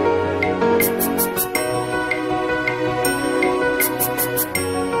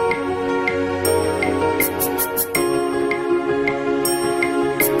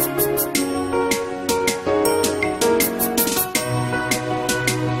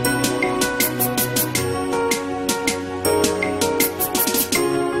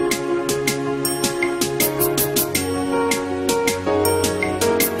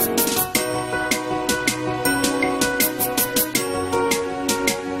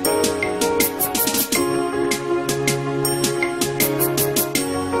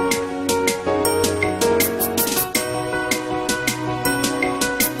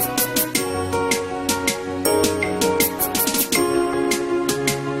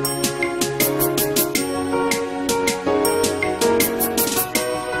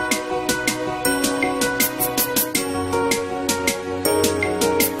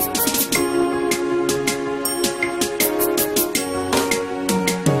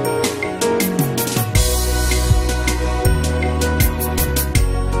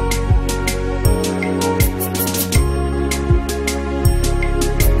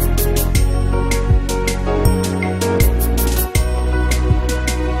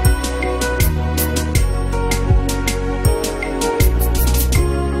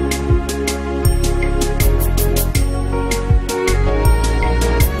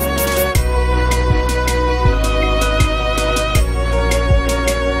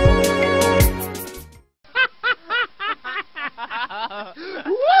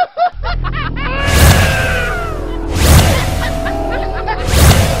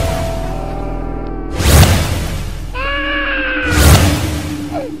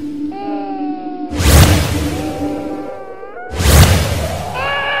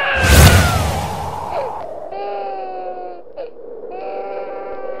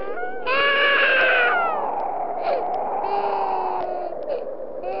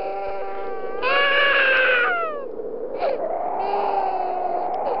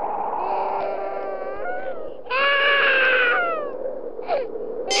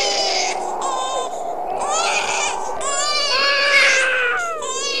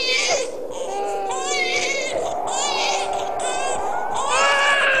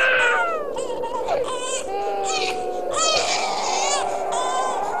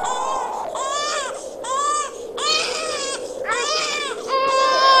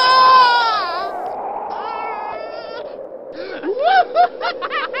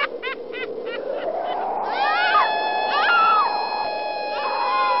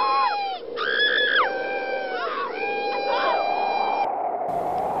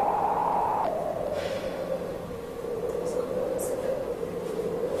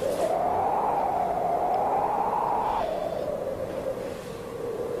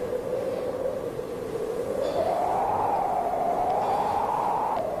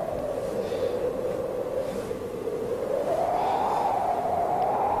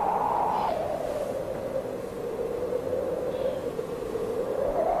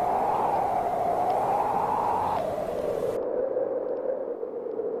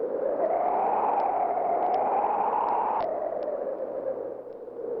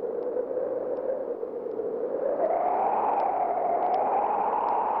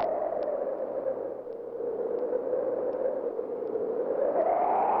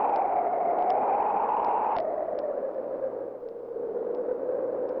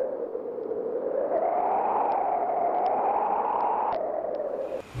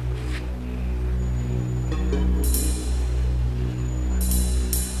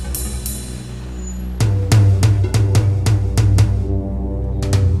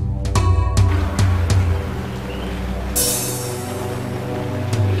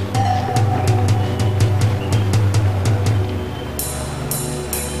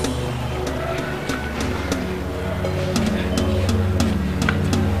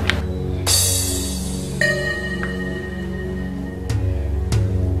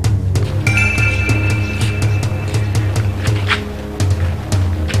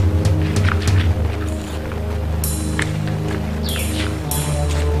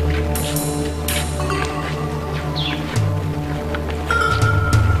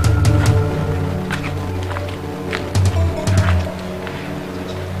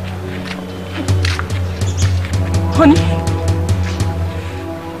 Honey,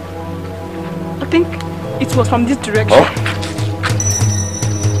 I think it was from this direction. Huh?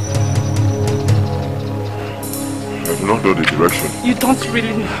 I do not know the direction. You don't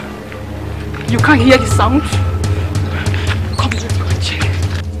really know. You can't hear the sound. Come, let's go and check.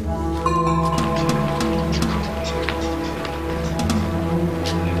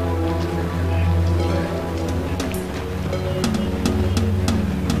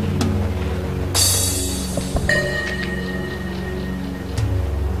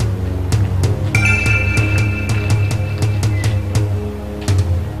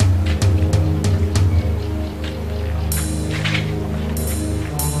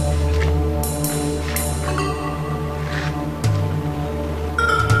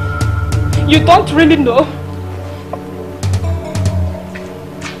 You don't really know.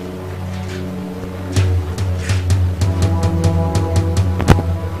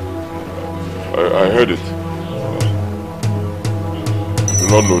 I heard it. I do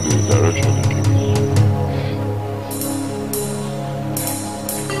not know the direction it came in.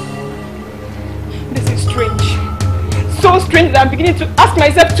 This is strange. So strange that I'm beginning to ask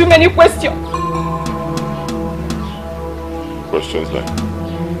myself too many questions. Questions like?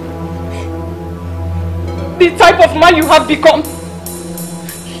 The type of man you have become.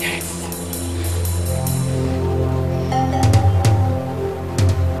 Yes.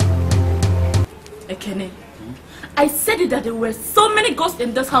 Ekene, I said it that there were so many ghosts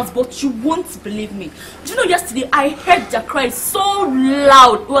in this house, but you won't believe me. Do you know yesterday I heard their cry so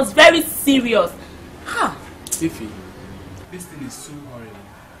loud. It was very serious. Ha! Ify, this thing is so horrible.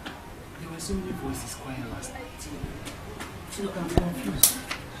 There were so many voices crying last night. Look, I'm confused.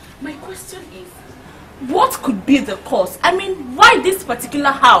 My question is, what could be the cause? I mean, why this particular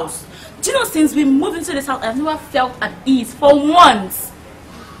house? Do you know, since we moved into this house, I've never felt at ease for once.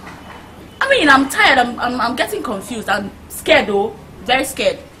 I mean, I'm tired. I'm getting confused. I'm scared though. Very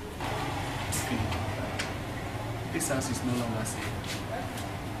scared. This house is no longer safe.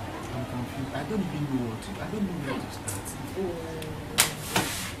 I'm confused. I don't even know what to do. I don't know where to start.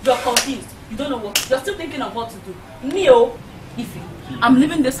 You're confused. You don't know what. You're still thinking of what to do. Me, oh, Ify, I'm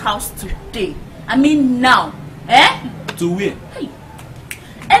leaving this house today. I mean now. Eh? To where? Hey.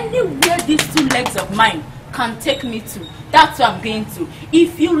 Anywhere these two legs of mine can take me to, that's where I'm going to.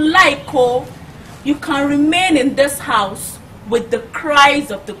 If you like, oh, you can remain in this house with the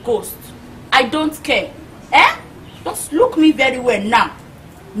cries of the ghost. I don't care. Eh? Just look me very well now.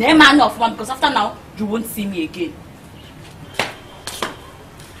 No man of one, because after now, you won't see me again.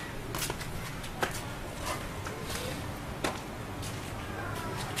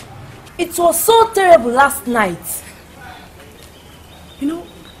 It was so terrible last night. You know,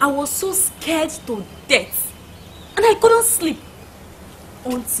 I was so scared to death. And I couldn't sleep.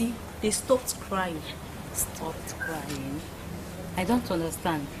 Until they stopped crying. Stopped crying? I don't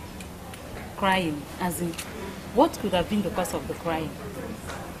understand. Crying, as in, what could have been the cause of the crying?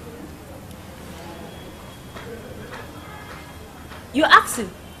 You're asking?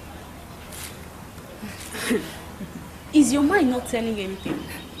 Is your mind not telling you anything?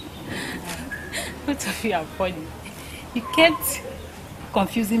 Both of you are funny. You kept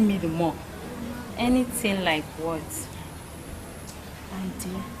confusing me the more. Anything like what? My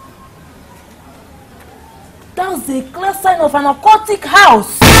dear, that was a clear sign of an occultic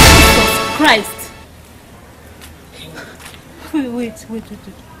house. Jesus Christ. Wait.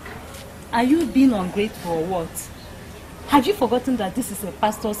 Are you being ungrateful or what? Have you forgotten that this is a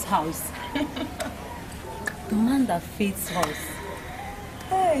pastor's house? The man that feeds us.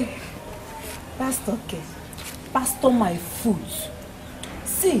 Hey, Pastor K. Pastor my food.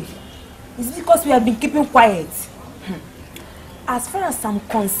 See, it's because we have been keeping quiet. As far as I'm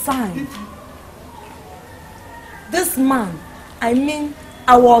concerned, this man, I mean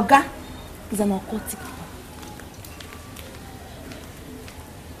our Oga, is an occultic.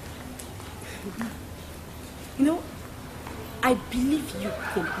 You know, I believe you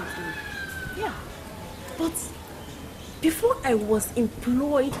completely. Yeah. But before I was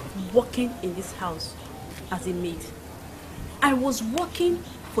employed working in this house as a maid, I was working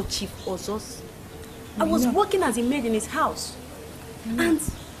for Chief Ozos. I was working as a maid in his house. And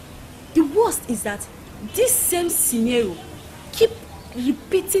the worst is that this same scenario keep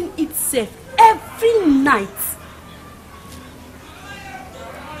repeating itself every night.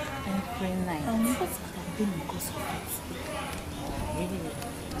 Every night. And what could have been because of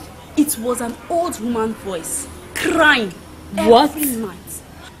it? It was an old woman voice crying What? every night.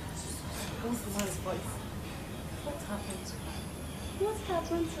 Old woman's voice. What happened to her? What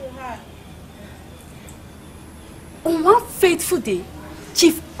happened to her? On one fateful day,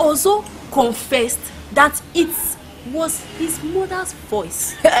 Chief Ozo confessed that it's was his mother's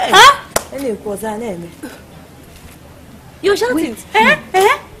voice. Huh? You're shouting.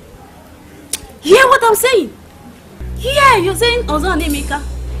 Hear what I'm saying? Yeah, you're saying Ozanemeka.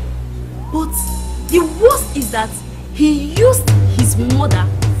 But the worst is that he used his mother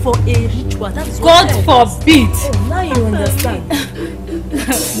for a ritual. That is God forbid. Oh, now you understand.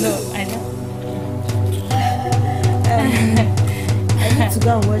 No, I know. I need to go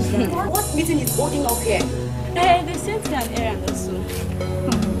and watch that. What meeting is holding up here? They sent me an errand also.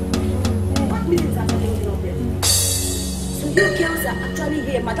 What meeting is actually holding up here? So you girls are actually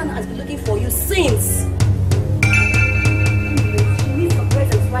here. Madam has been looking for you since. She needs your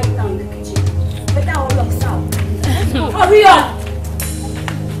presence right now in the kitchen. Better all locks out. Hurry up!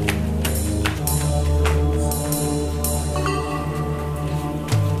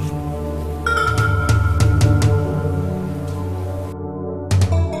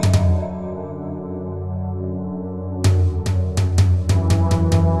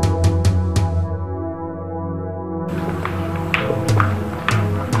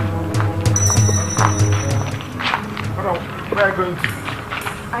 Where are you going to?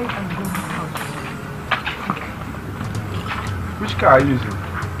 I am going out. Which car are you using?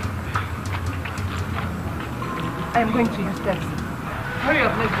 I am going to use taxi. Hurry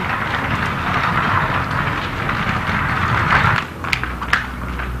up, let's go.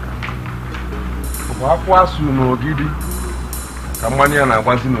 Wakwasu n'ogidi ka mmanya ya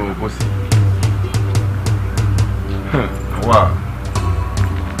na-agbazi n'obosi. Wow.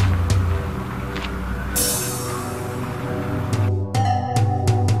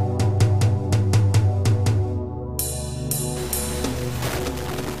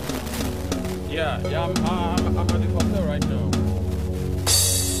 Yeah, I'm at the hotel right now.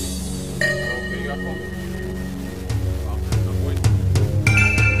 Okay, you're coming. I'm waiting.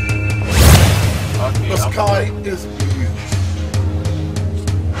 Okay, The sky is blue.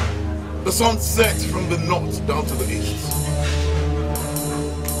 The sun sets from the north down to the east.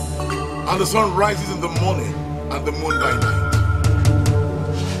 And the sun rises in the morning and the moon by night.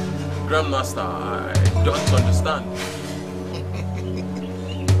 Grandmaster, I don't understand.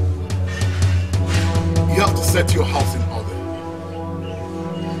 You have to set your house in order.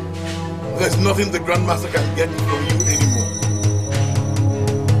 There's nothing the Grandmaster can get from you anymore.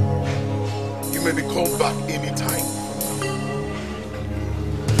 You may be called back anytime.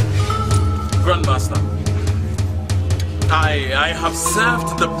 Grandmaster, I have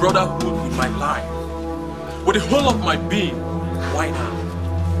served the brotherhood with my life, with the whole of my being. Why now?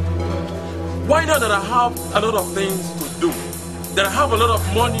 Why now that I have a lot of things to do, that I have a lot of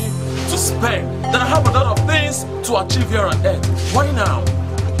money to spend, that I have a lot of things to achieve here on earth? Why now?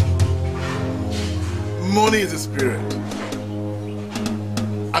 Money is a spirit,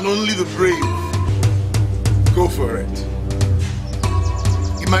 and only the brave go for it.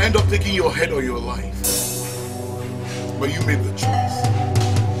 It might end up taking your head or your life, but you made the choice.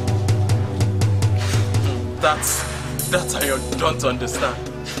 That's I don't understand.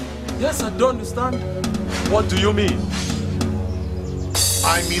 Yes, I don't understand. What do you mean?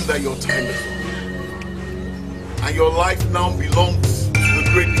 I mean that your time is up, and your life now belongs to the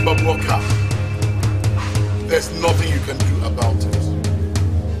great Ibabwaka. There's nothing you can do about it.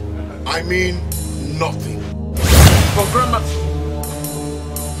 I mean, nothing. For Grandma.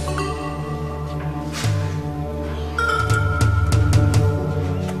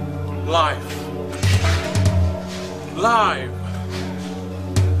 Life.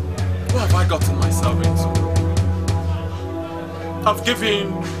 What have I gotten myself into? I've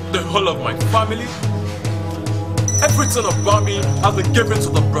given the whole of my family. Everything about me has been given to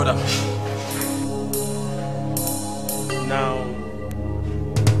the brother. Now,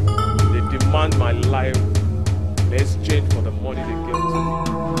 they demand my life in exchange for the money they give to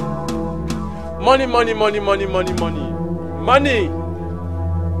me. Money.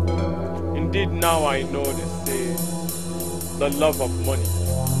 Indeed, now I know they say the love of money is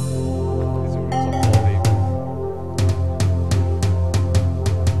the root of all evil.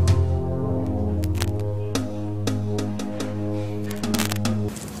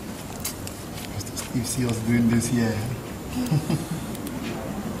 You see us doing this here.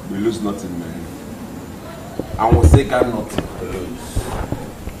 We lose nothing, man. And we'll say God nothing.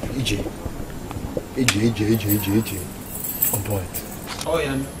 AJ. On point. Oh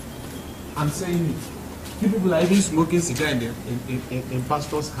yeah, I'm saying it. You people are even smoking cigar in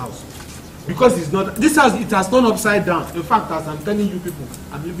pastor's house. Because it's not, this house, it has turned upside down. In fact, as I'm telling you people,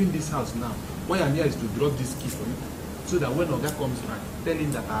 I'm leaving this house now. Why I'm here is to drop this key for you. So that when Oga comes back, tell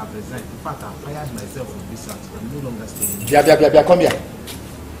him that I have resigned. In fact, I fired myself from this house. I'm no longer staying here. Bia, come here.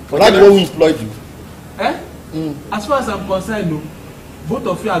 For that the one who employed you. Eh? As far as I'm concerned, no, both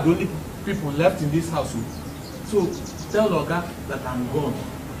of you are the only people left in this house. So tell Oga that I'm gone.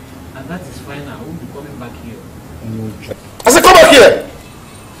 And that is fine. I won't be coming back here. I said, come back here!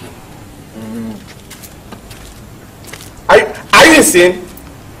 Are you insane?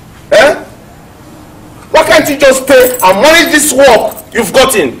 Eh? Why can't you just stay and manage this work you've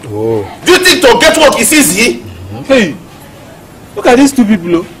gotten? Oh. Do you think to get work is easy? Hey, look at these two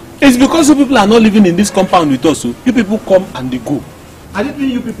people. It's because you people are not living in this compound with us. So you people come and they go. I didn't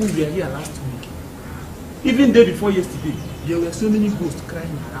think you people were here last week. Even day before yesterday, there were so many ghosts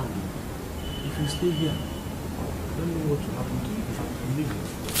crying around. If you stay here, I don't know what will happen to you.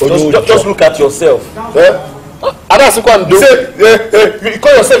 Just look at yourself. You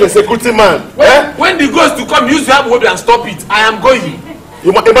call yourself a security man. When the ghost to come, use your hand and stop it. I am going.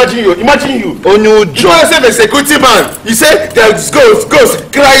 Imagine you. You call yourself a security man. You say there's ghosts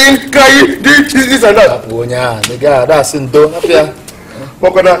crying, this and that. That's in do. Of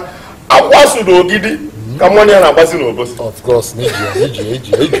course, correct.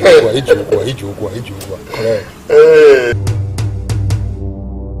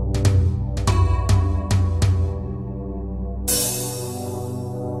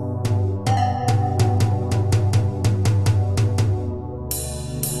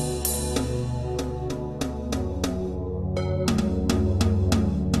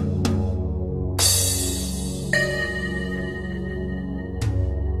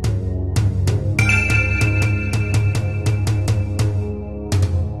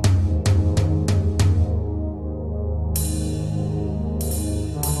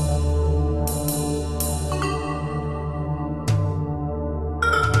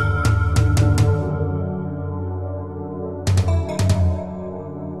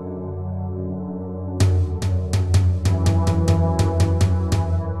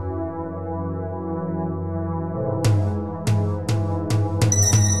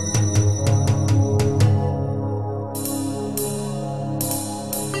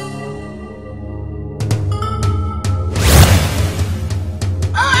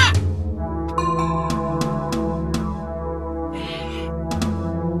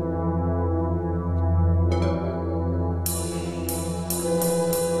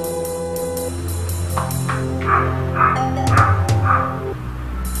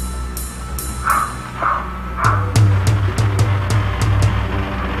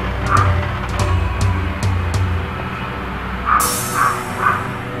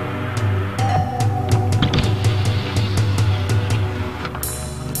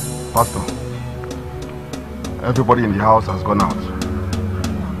 Pastor, everybody in the house has gone out.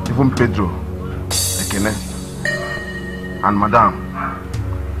 Even Pedro, Ekene, and Madame.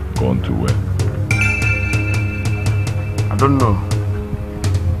 Gone to where? I don't know,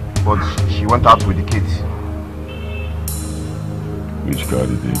 but she went out with the kids. Which car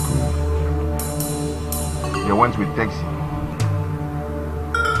did they go? They went with taxi.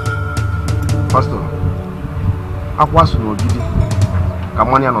 Pastor, Akwasu no Gidi.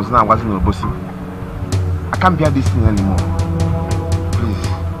 Kamania knows now what's in your bossy. I can't bear this thing anymore. Please.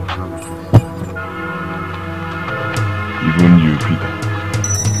 Even you, Peter.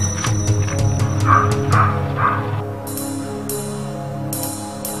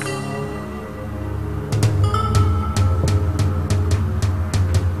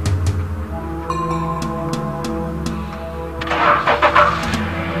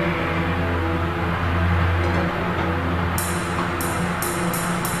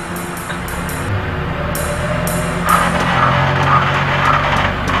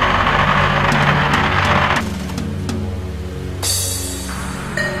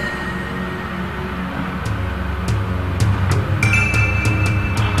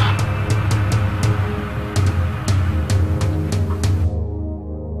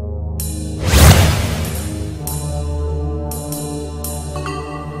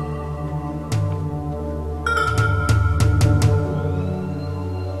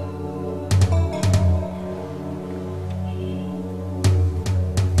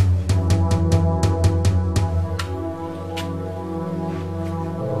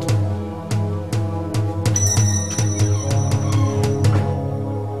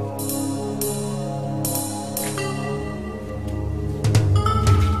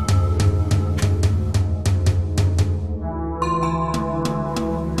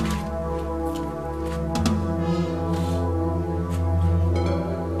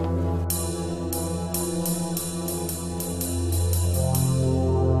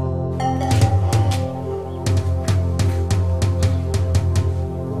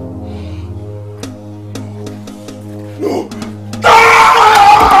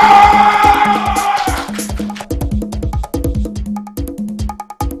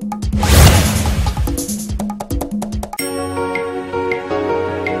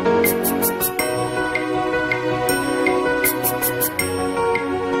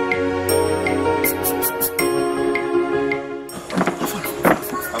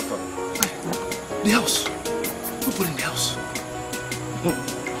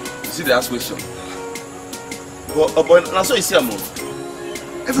 they ask question. But now so you see a move.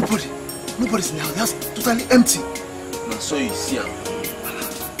 Everybody, nobody's in the house. The house is totally empty. Now so you see a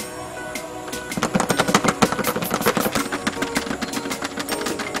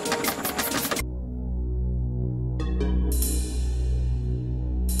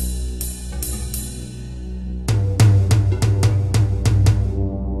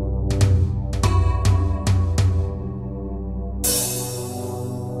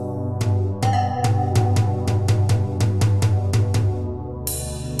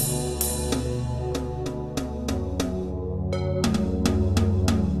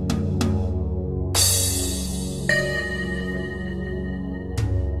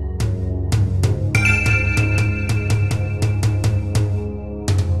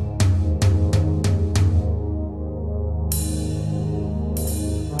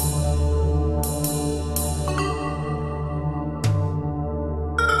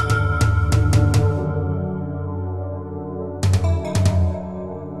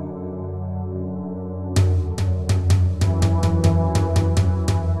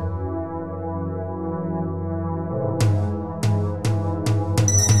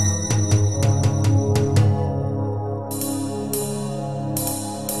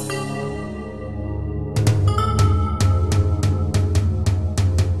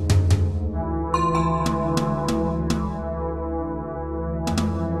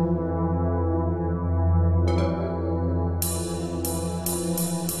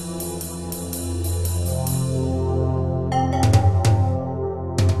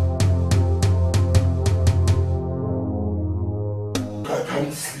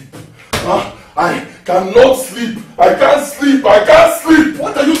cannot sleep. I can't sleep. I can't sleep.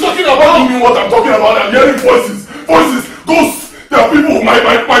 What are you talking about? You mean what I'm talking about? I'm hearing voices. Voices. Ghosts. There are people. My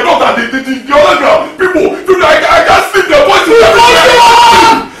daughter. The other girl. People. I can't sleep. There are voices.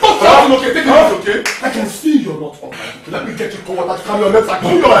 Okay, take it easy, okay? I can see you're not alright. Let me get you covered. That carry your legs. I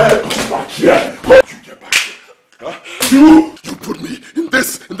pull your head. Come back here. You get back here. Huh? You put me in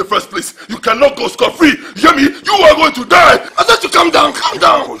this in the first place. You cannot go scot-free. You hear me? You are going to die. I said to calm down. Calm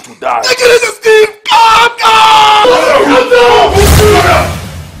down. You're going to die. Take it easy, Steve. Calm down. Calm down.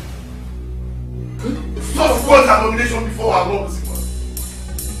 First was abomination before our Lord was equal.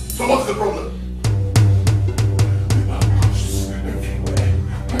 So what's the problem?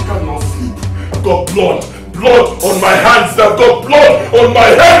 I cannot sleep. I've got blood on my hands. I've got blood on my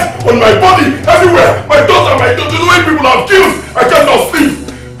head, on my body, everywhere. My daughter, the way people have killed. I cannot sleep.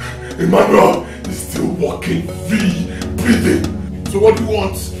 Emmanuel is still walking, free, breathing. So what do you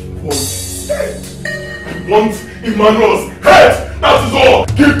want? I want his head. I want Emmanuel's head. That is all.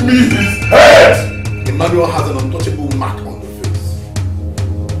 Give me his head. Emmanuel has an untouchable mark on the face.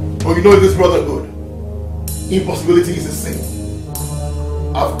 Oh, you know this brotherhood. Impossibility is a sin.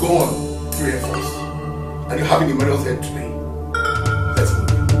 I've gone through your first. And you're having Emmanuel's head today. Let's go.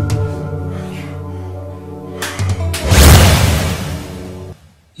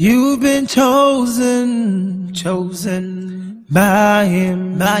 You've been chosen by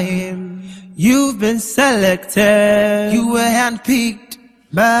him. You've been selected. You were handpicked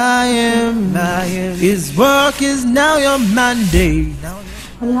by him. His work is now your mandate.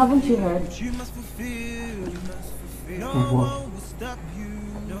 Honey, haven't you heard? Of what?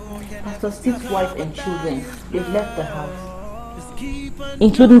 Pastor Steve's wife and children, they've left the house.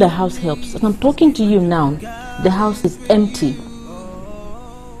 Including the house helps. As I'm talking to you now, the house is empty.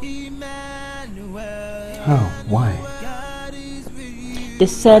 How? Why? They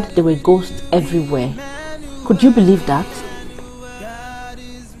said there were ghosts everywhere. Could you believe that?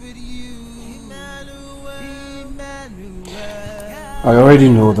 I already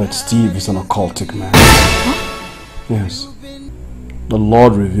know that Steve is an occultic man. Huh? Yes. The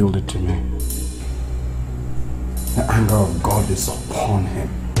Lord revealed it to me. The anger of God is upon him.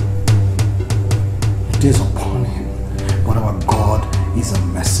 It is upon him. But our God is a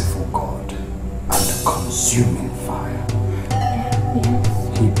merciful God and a consuming fire.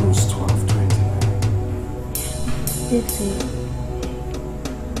 Yes. Hebrews 12:20. Yes,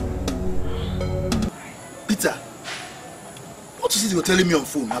 Peter, what is it you're telling me on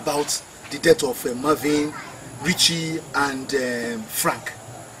phone about the death of Marvin, Richie, and Frank?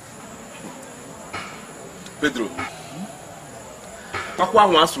 Pedro, Kakwa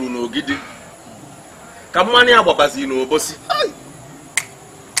Wansru no Gidi. Kamani Ababazi no Bosi.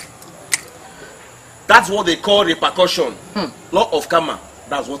 That's what they call repercussion. Law of karma.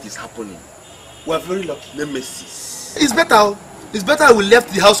 That's what is happening. We're very lucky. Nemesis. It's better we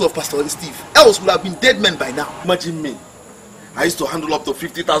left the house of Pastor Steve. Else we would have been dead men by now. Imagine me. I used to handle up to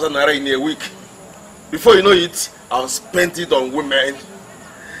 50,000 naira in a week. Before you know it, I'll spend it on women,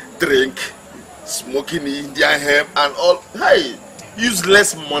 drink, smoking Indian hemp and all. Hey,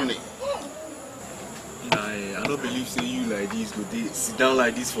 useless money. I don't believe say you like this, go they sit down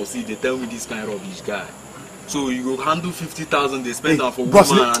like this for see, they tell me this kind of rubbish guy. So you go handle 50,000, they spend on for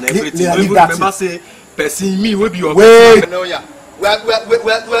woman and everything. You even remember say, person me will be your wait. No, yeah. We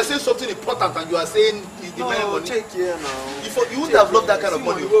are saying something important and you are saying the money. Check here now. You wouldn't have loved that kind of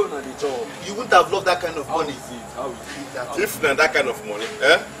money. You wouldn't have loved that kind of money. If not that kind of money,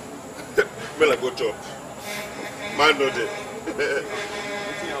 eh? Well, I go chop. Man, no day.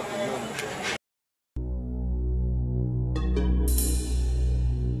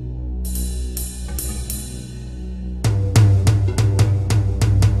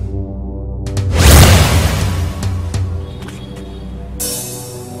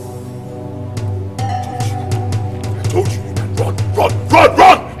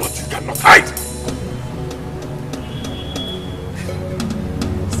 Run! But you cannot hide!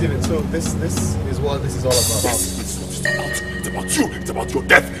 Stephen, so this is what this is all about. It's about you. It's about your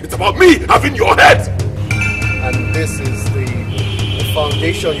death. It's about me having your head. And this is the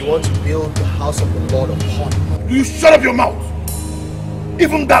foundation you want to build the house of the Lord upon. You shut up your mouth.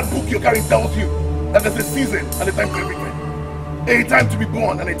 Even that book you're carrying tells you that there's a season and a time for everything. A time to be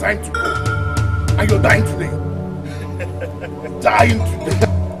born and a time to go. And you're dying today. Dying today.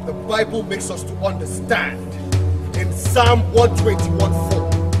 The Bible makes us to understand in Psalm 121:4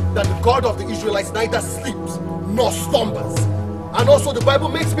 that the God of the Israelites neither sleeps nor slumbers. And also the Bible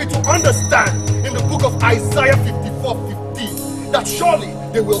makes me to understand in the book of Isaiah 54:15 that surely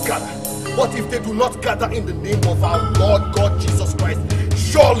they will gather. But if they do not gather in the name of our Lord God Jesus Christ,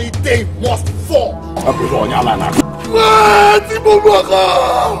 surely they must fall.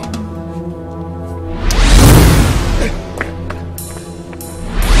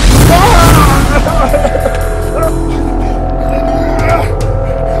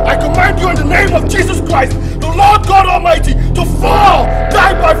 I command you in the name of Jesus Christ, the Lord God Almighty, to fall,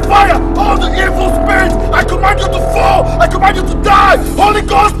 die by fire, all the evil spirits. I command you to fall, I command you to die. Holy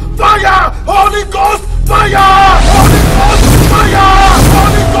Ghost, fire! Holy Ghost, fire! Holy Ghost, fire!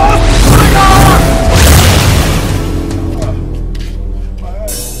 Holy Ghost, fire!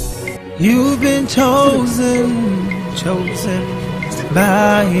 You've been chosen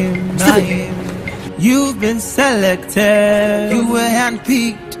by him. You've been selected. You were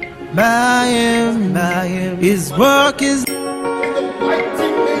handpicked by him. His work is. Holy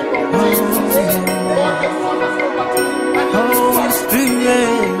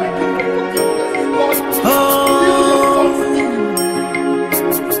Spirit.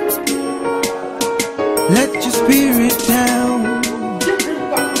 Let your spirit down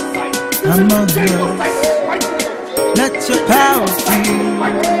among us. Let your power feel.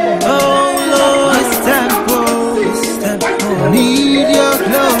 Oh Lord, stand for. Need your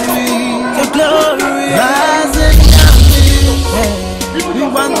glory, rising up. We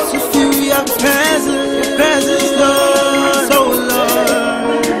want to feel your presence, Lord. So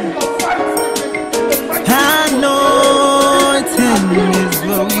Lord, anointing is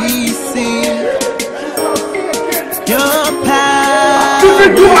what we see. Your power.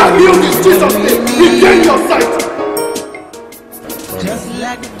 If you are healed in Jesus' name, he gained your sight.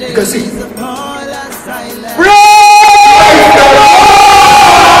 Because see, praise the Lord!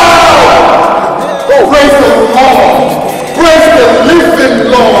 Praise the living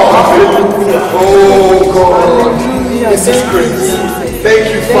Lord! Oh God, this is great. Thank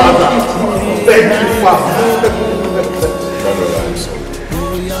you, Father. Thank you, Father.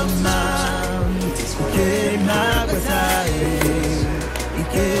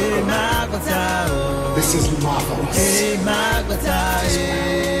 This is marvelous. It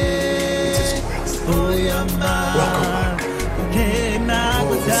is great. Welcome back.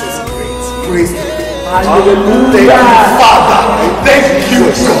 Oh, this is great. Praise the Lord. Hallelujah. Thank you, Father. Thank you,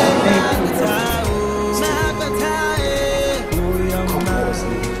 God. Come, let us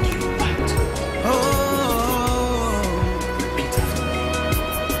lift you out.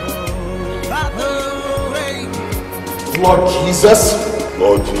 Lord Jesus.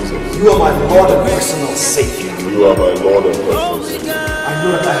 Lord Jesus. You are my Lord and personal Savior. You are my Lord and personal Savior. I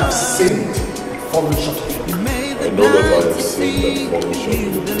know that I have sinned, fallen short of your glory. I know that I have sinned and fallen short of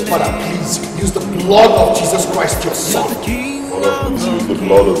your glory. Father, please use the blood of Jesus Christ, your Son. Father, please use the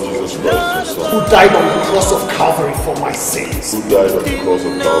blood of Jesus Christ, your Son. Who died on the cross of Calvary for my sins. Who died on the cross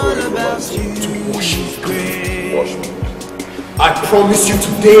of Calvary for my sins. To wash me clean. Wash me. I promise you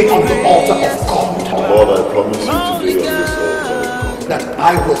today on the altar of God. Lord, I promise you today on this altar that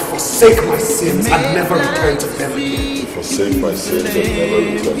I will forsake my sins and never return to them again. Forsake my sins and never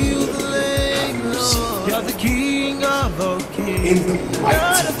return to them again. You're the King of all kings. In the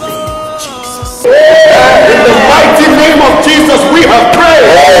mighty name of Jesus. In the mighty name of Jesus, we have prayed.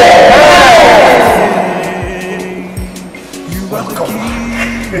 You are the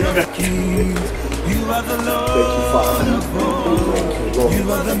King of Kings. You are the Lord of Lords. You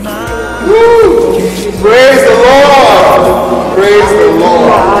are the mighty. Praise the Lord. Praise the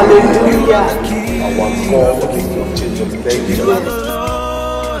Lord. Hallelujah. Thank you, Lord.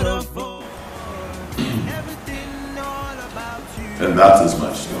 And that is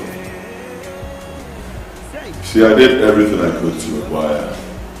my story. See, I did everything I could to acquire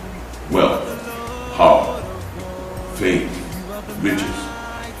wealth, power, fame, riches.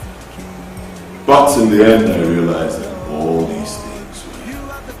 But in the end, I realized that all these things were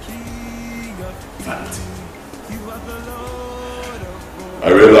vanity. I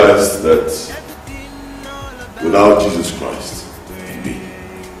realized that without Jesus Christ in me,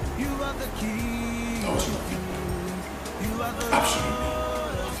 I was nothing. Absolutely.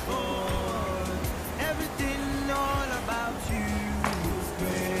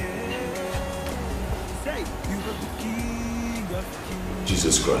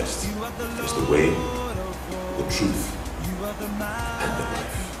 Jesus Christ is the way, the truth, and the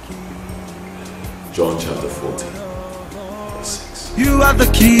life. John chapter 14, verse 6. You are the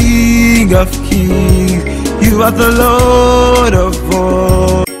King of Kings. You are the Lord of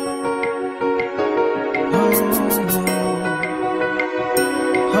all.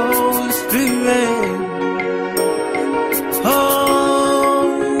 Holy Spirit.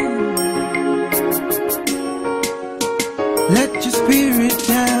 Let your spirit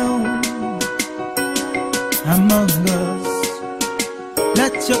down among us.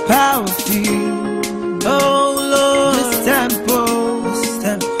 Let your power feel. Oh Lord, this temple,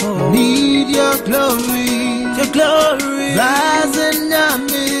 need your glory, rise in our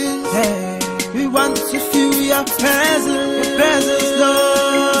midst. Hey. We want to feel your presence,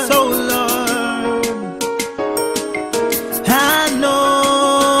 Lord. So Lord,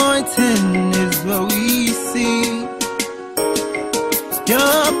 anointing is what we see.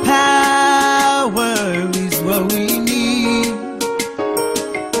 Your power is what we need.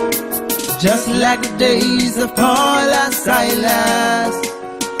 Just like the days of Paul and Silas,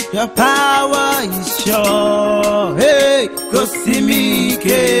 your power is sure. Hey, go see me,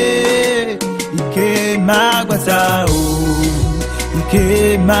 Ike Magbata,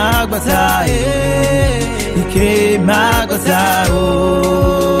 Ike Magbata, Ike Magbata,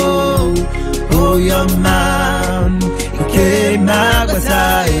 oh, your man. Ike Magbata,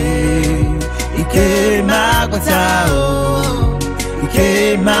 Ike Magbata, Ike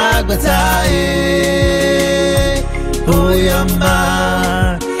Magbata, oh your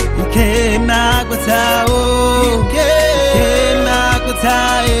man. Ike Magbata, Ike Magbata,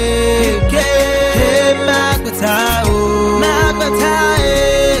 Ike Magbata, oh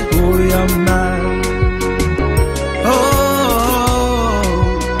your man.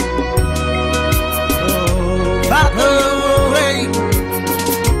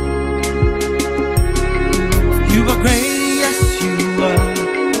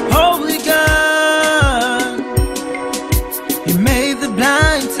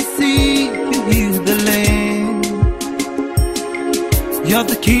 You're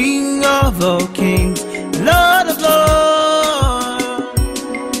the King of all kings, Lord of lords.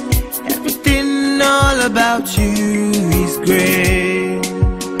 Everything all about you is great.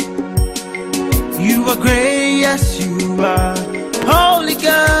 You are great, yes you are. Holy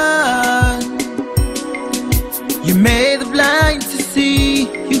God, you made the blind to see.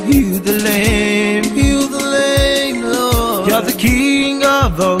 You healed the lame, Lord. You're the King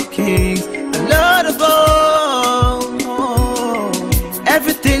of all kings, Lord of all.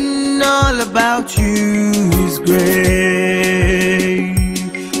 Everything all about you is great.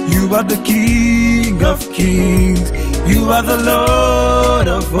 You are the King of kings. You are the Lord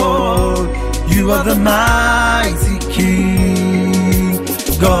of all. You are the mighty King,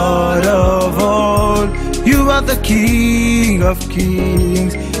 God of all. You are the King of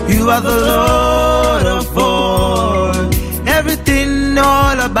kings. You are the Lord of all. Everything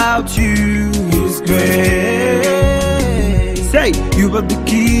all about you is great. Say, you are the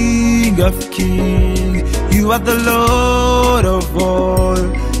King of kings. You are the Lord of all.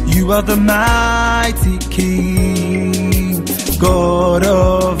 You are the mighty King, God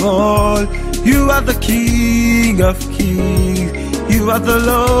of all. You are the King of kings. You are the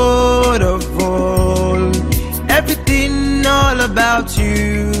Lord of all. Everything all about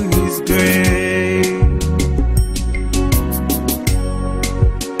you is great.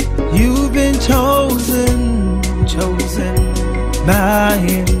 You've been chosen by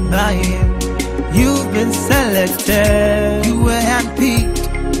him, You've been selected. You were handpicked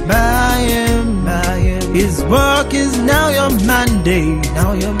by him. His work is now your mandate.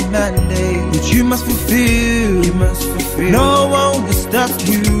 Which you must fulfill. No one will stop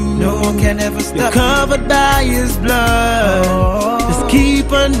you. No one can ever stop you. You're covered by his blood. Just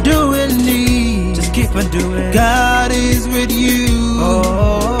keep on doing it. God is with you.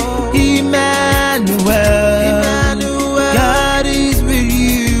 Emmanuel. God is with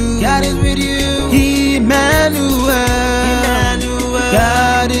you. Emmanuel.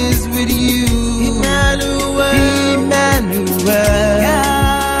 God is with you. Emmanuel.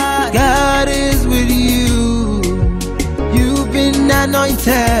 God is with you. You've been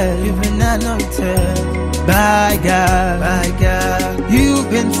anointed. By God. You've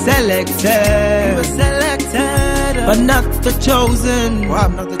been selected. But not the chosen.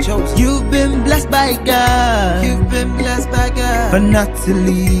 I'm not the chosen. You've been blessed by God. But not to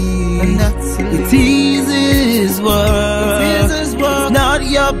leave. It is His work. It's not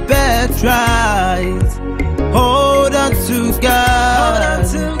your birthright. Hold on to God.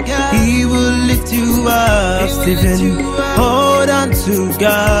 He will lift you up, Stephen. Hold on to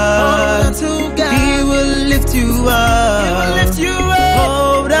God. He will lift you up.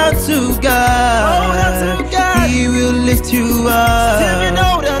 Hold on to God. He will lift you up.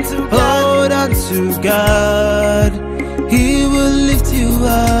 Hold on to God. He will lift you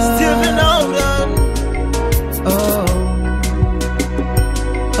up.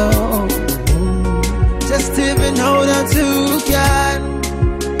 Just Stephen, hold on to God.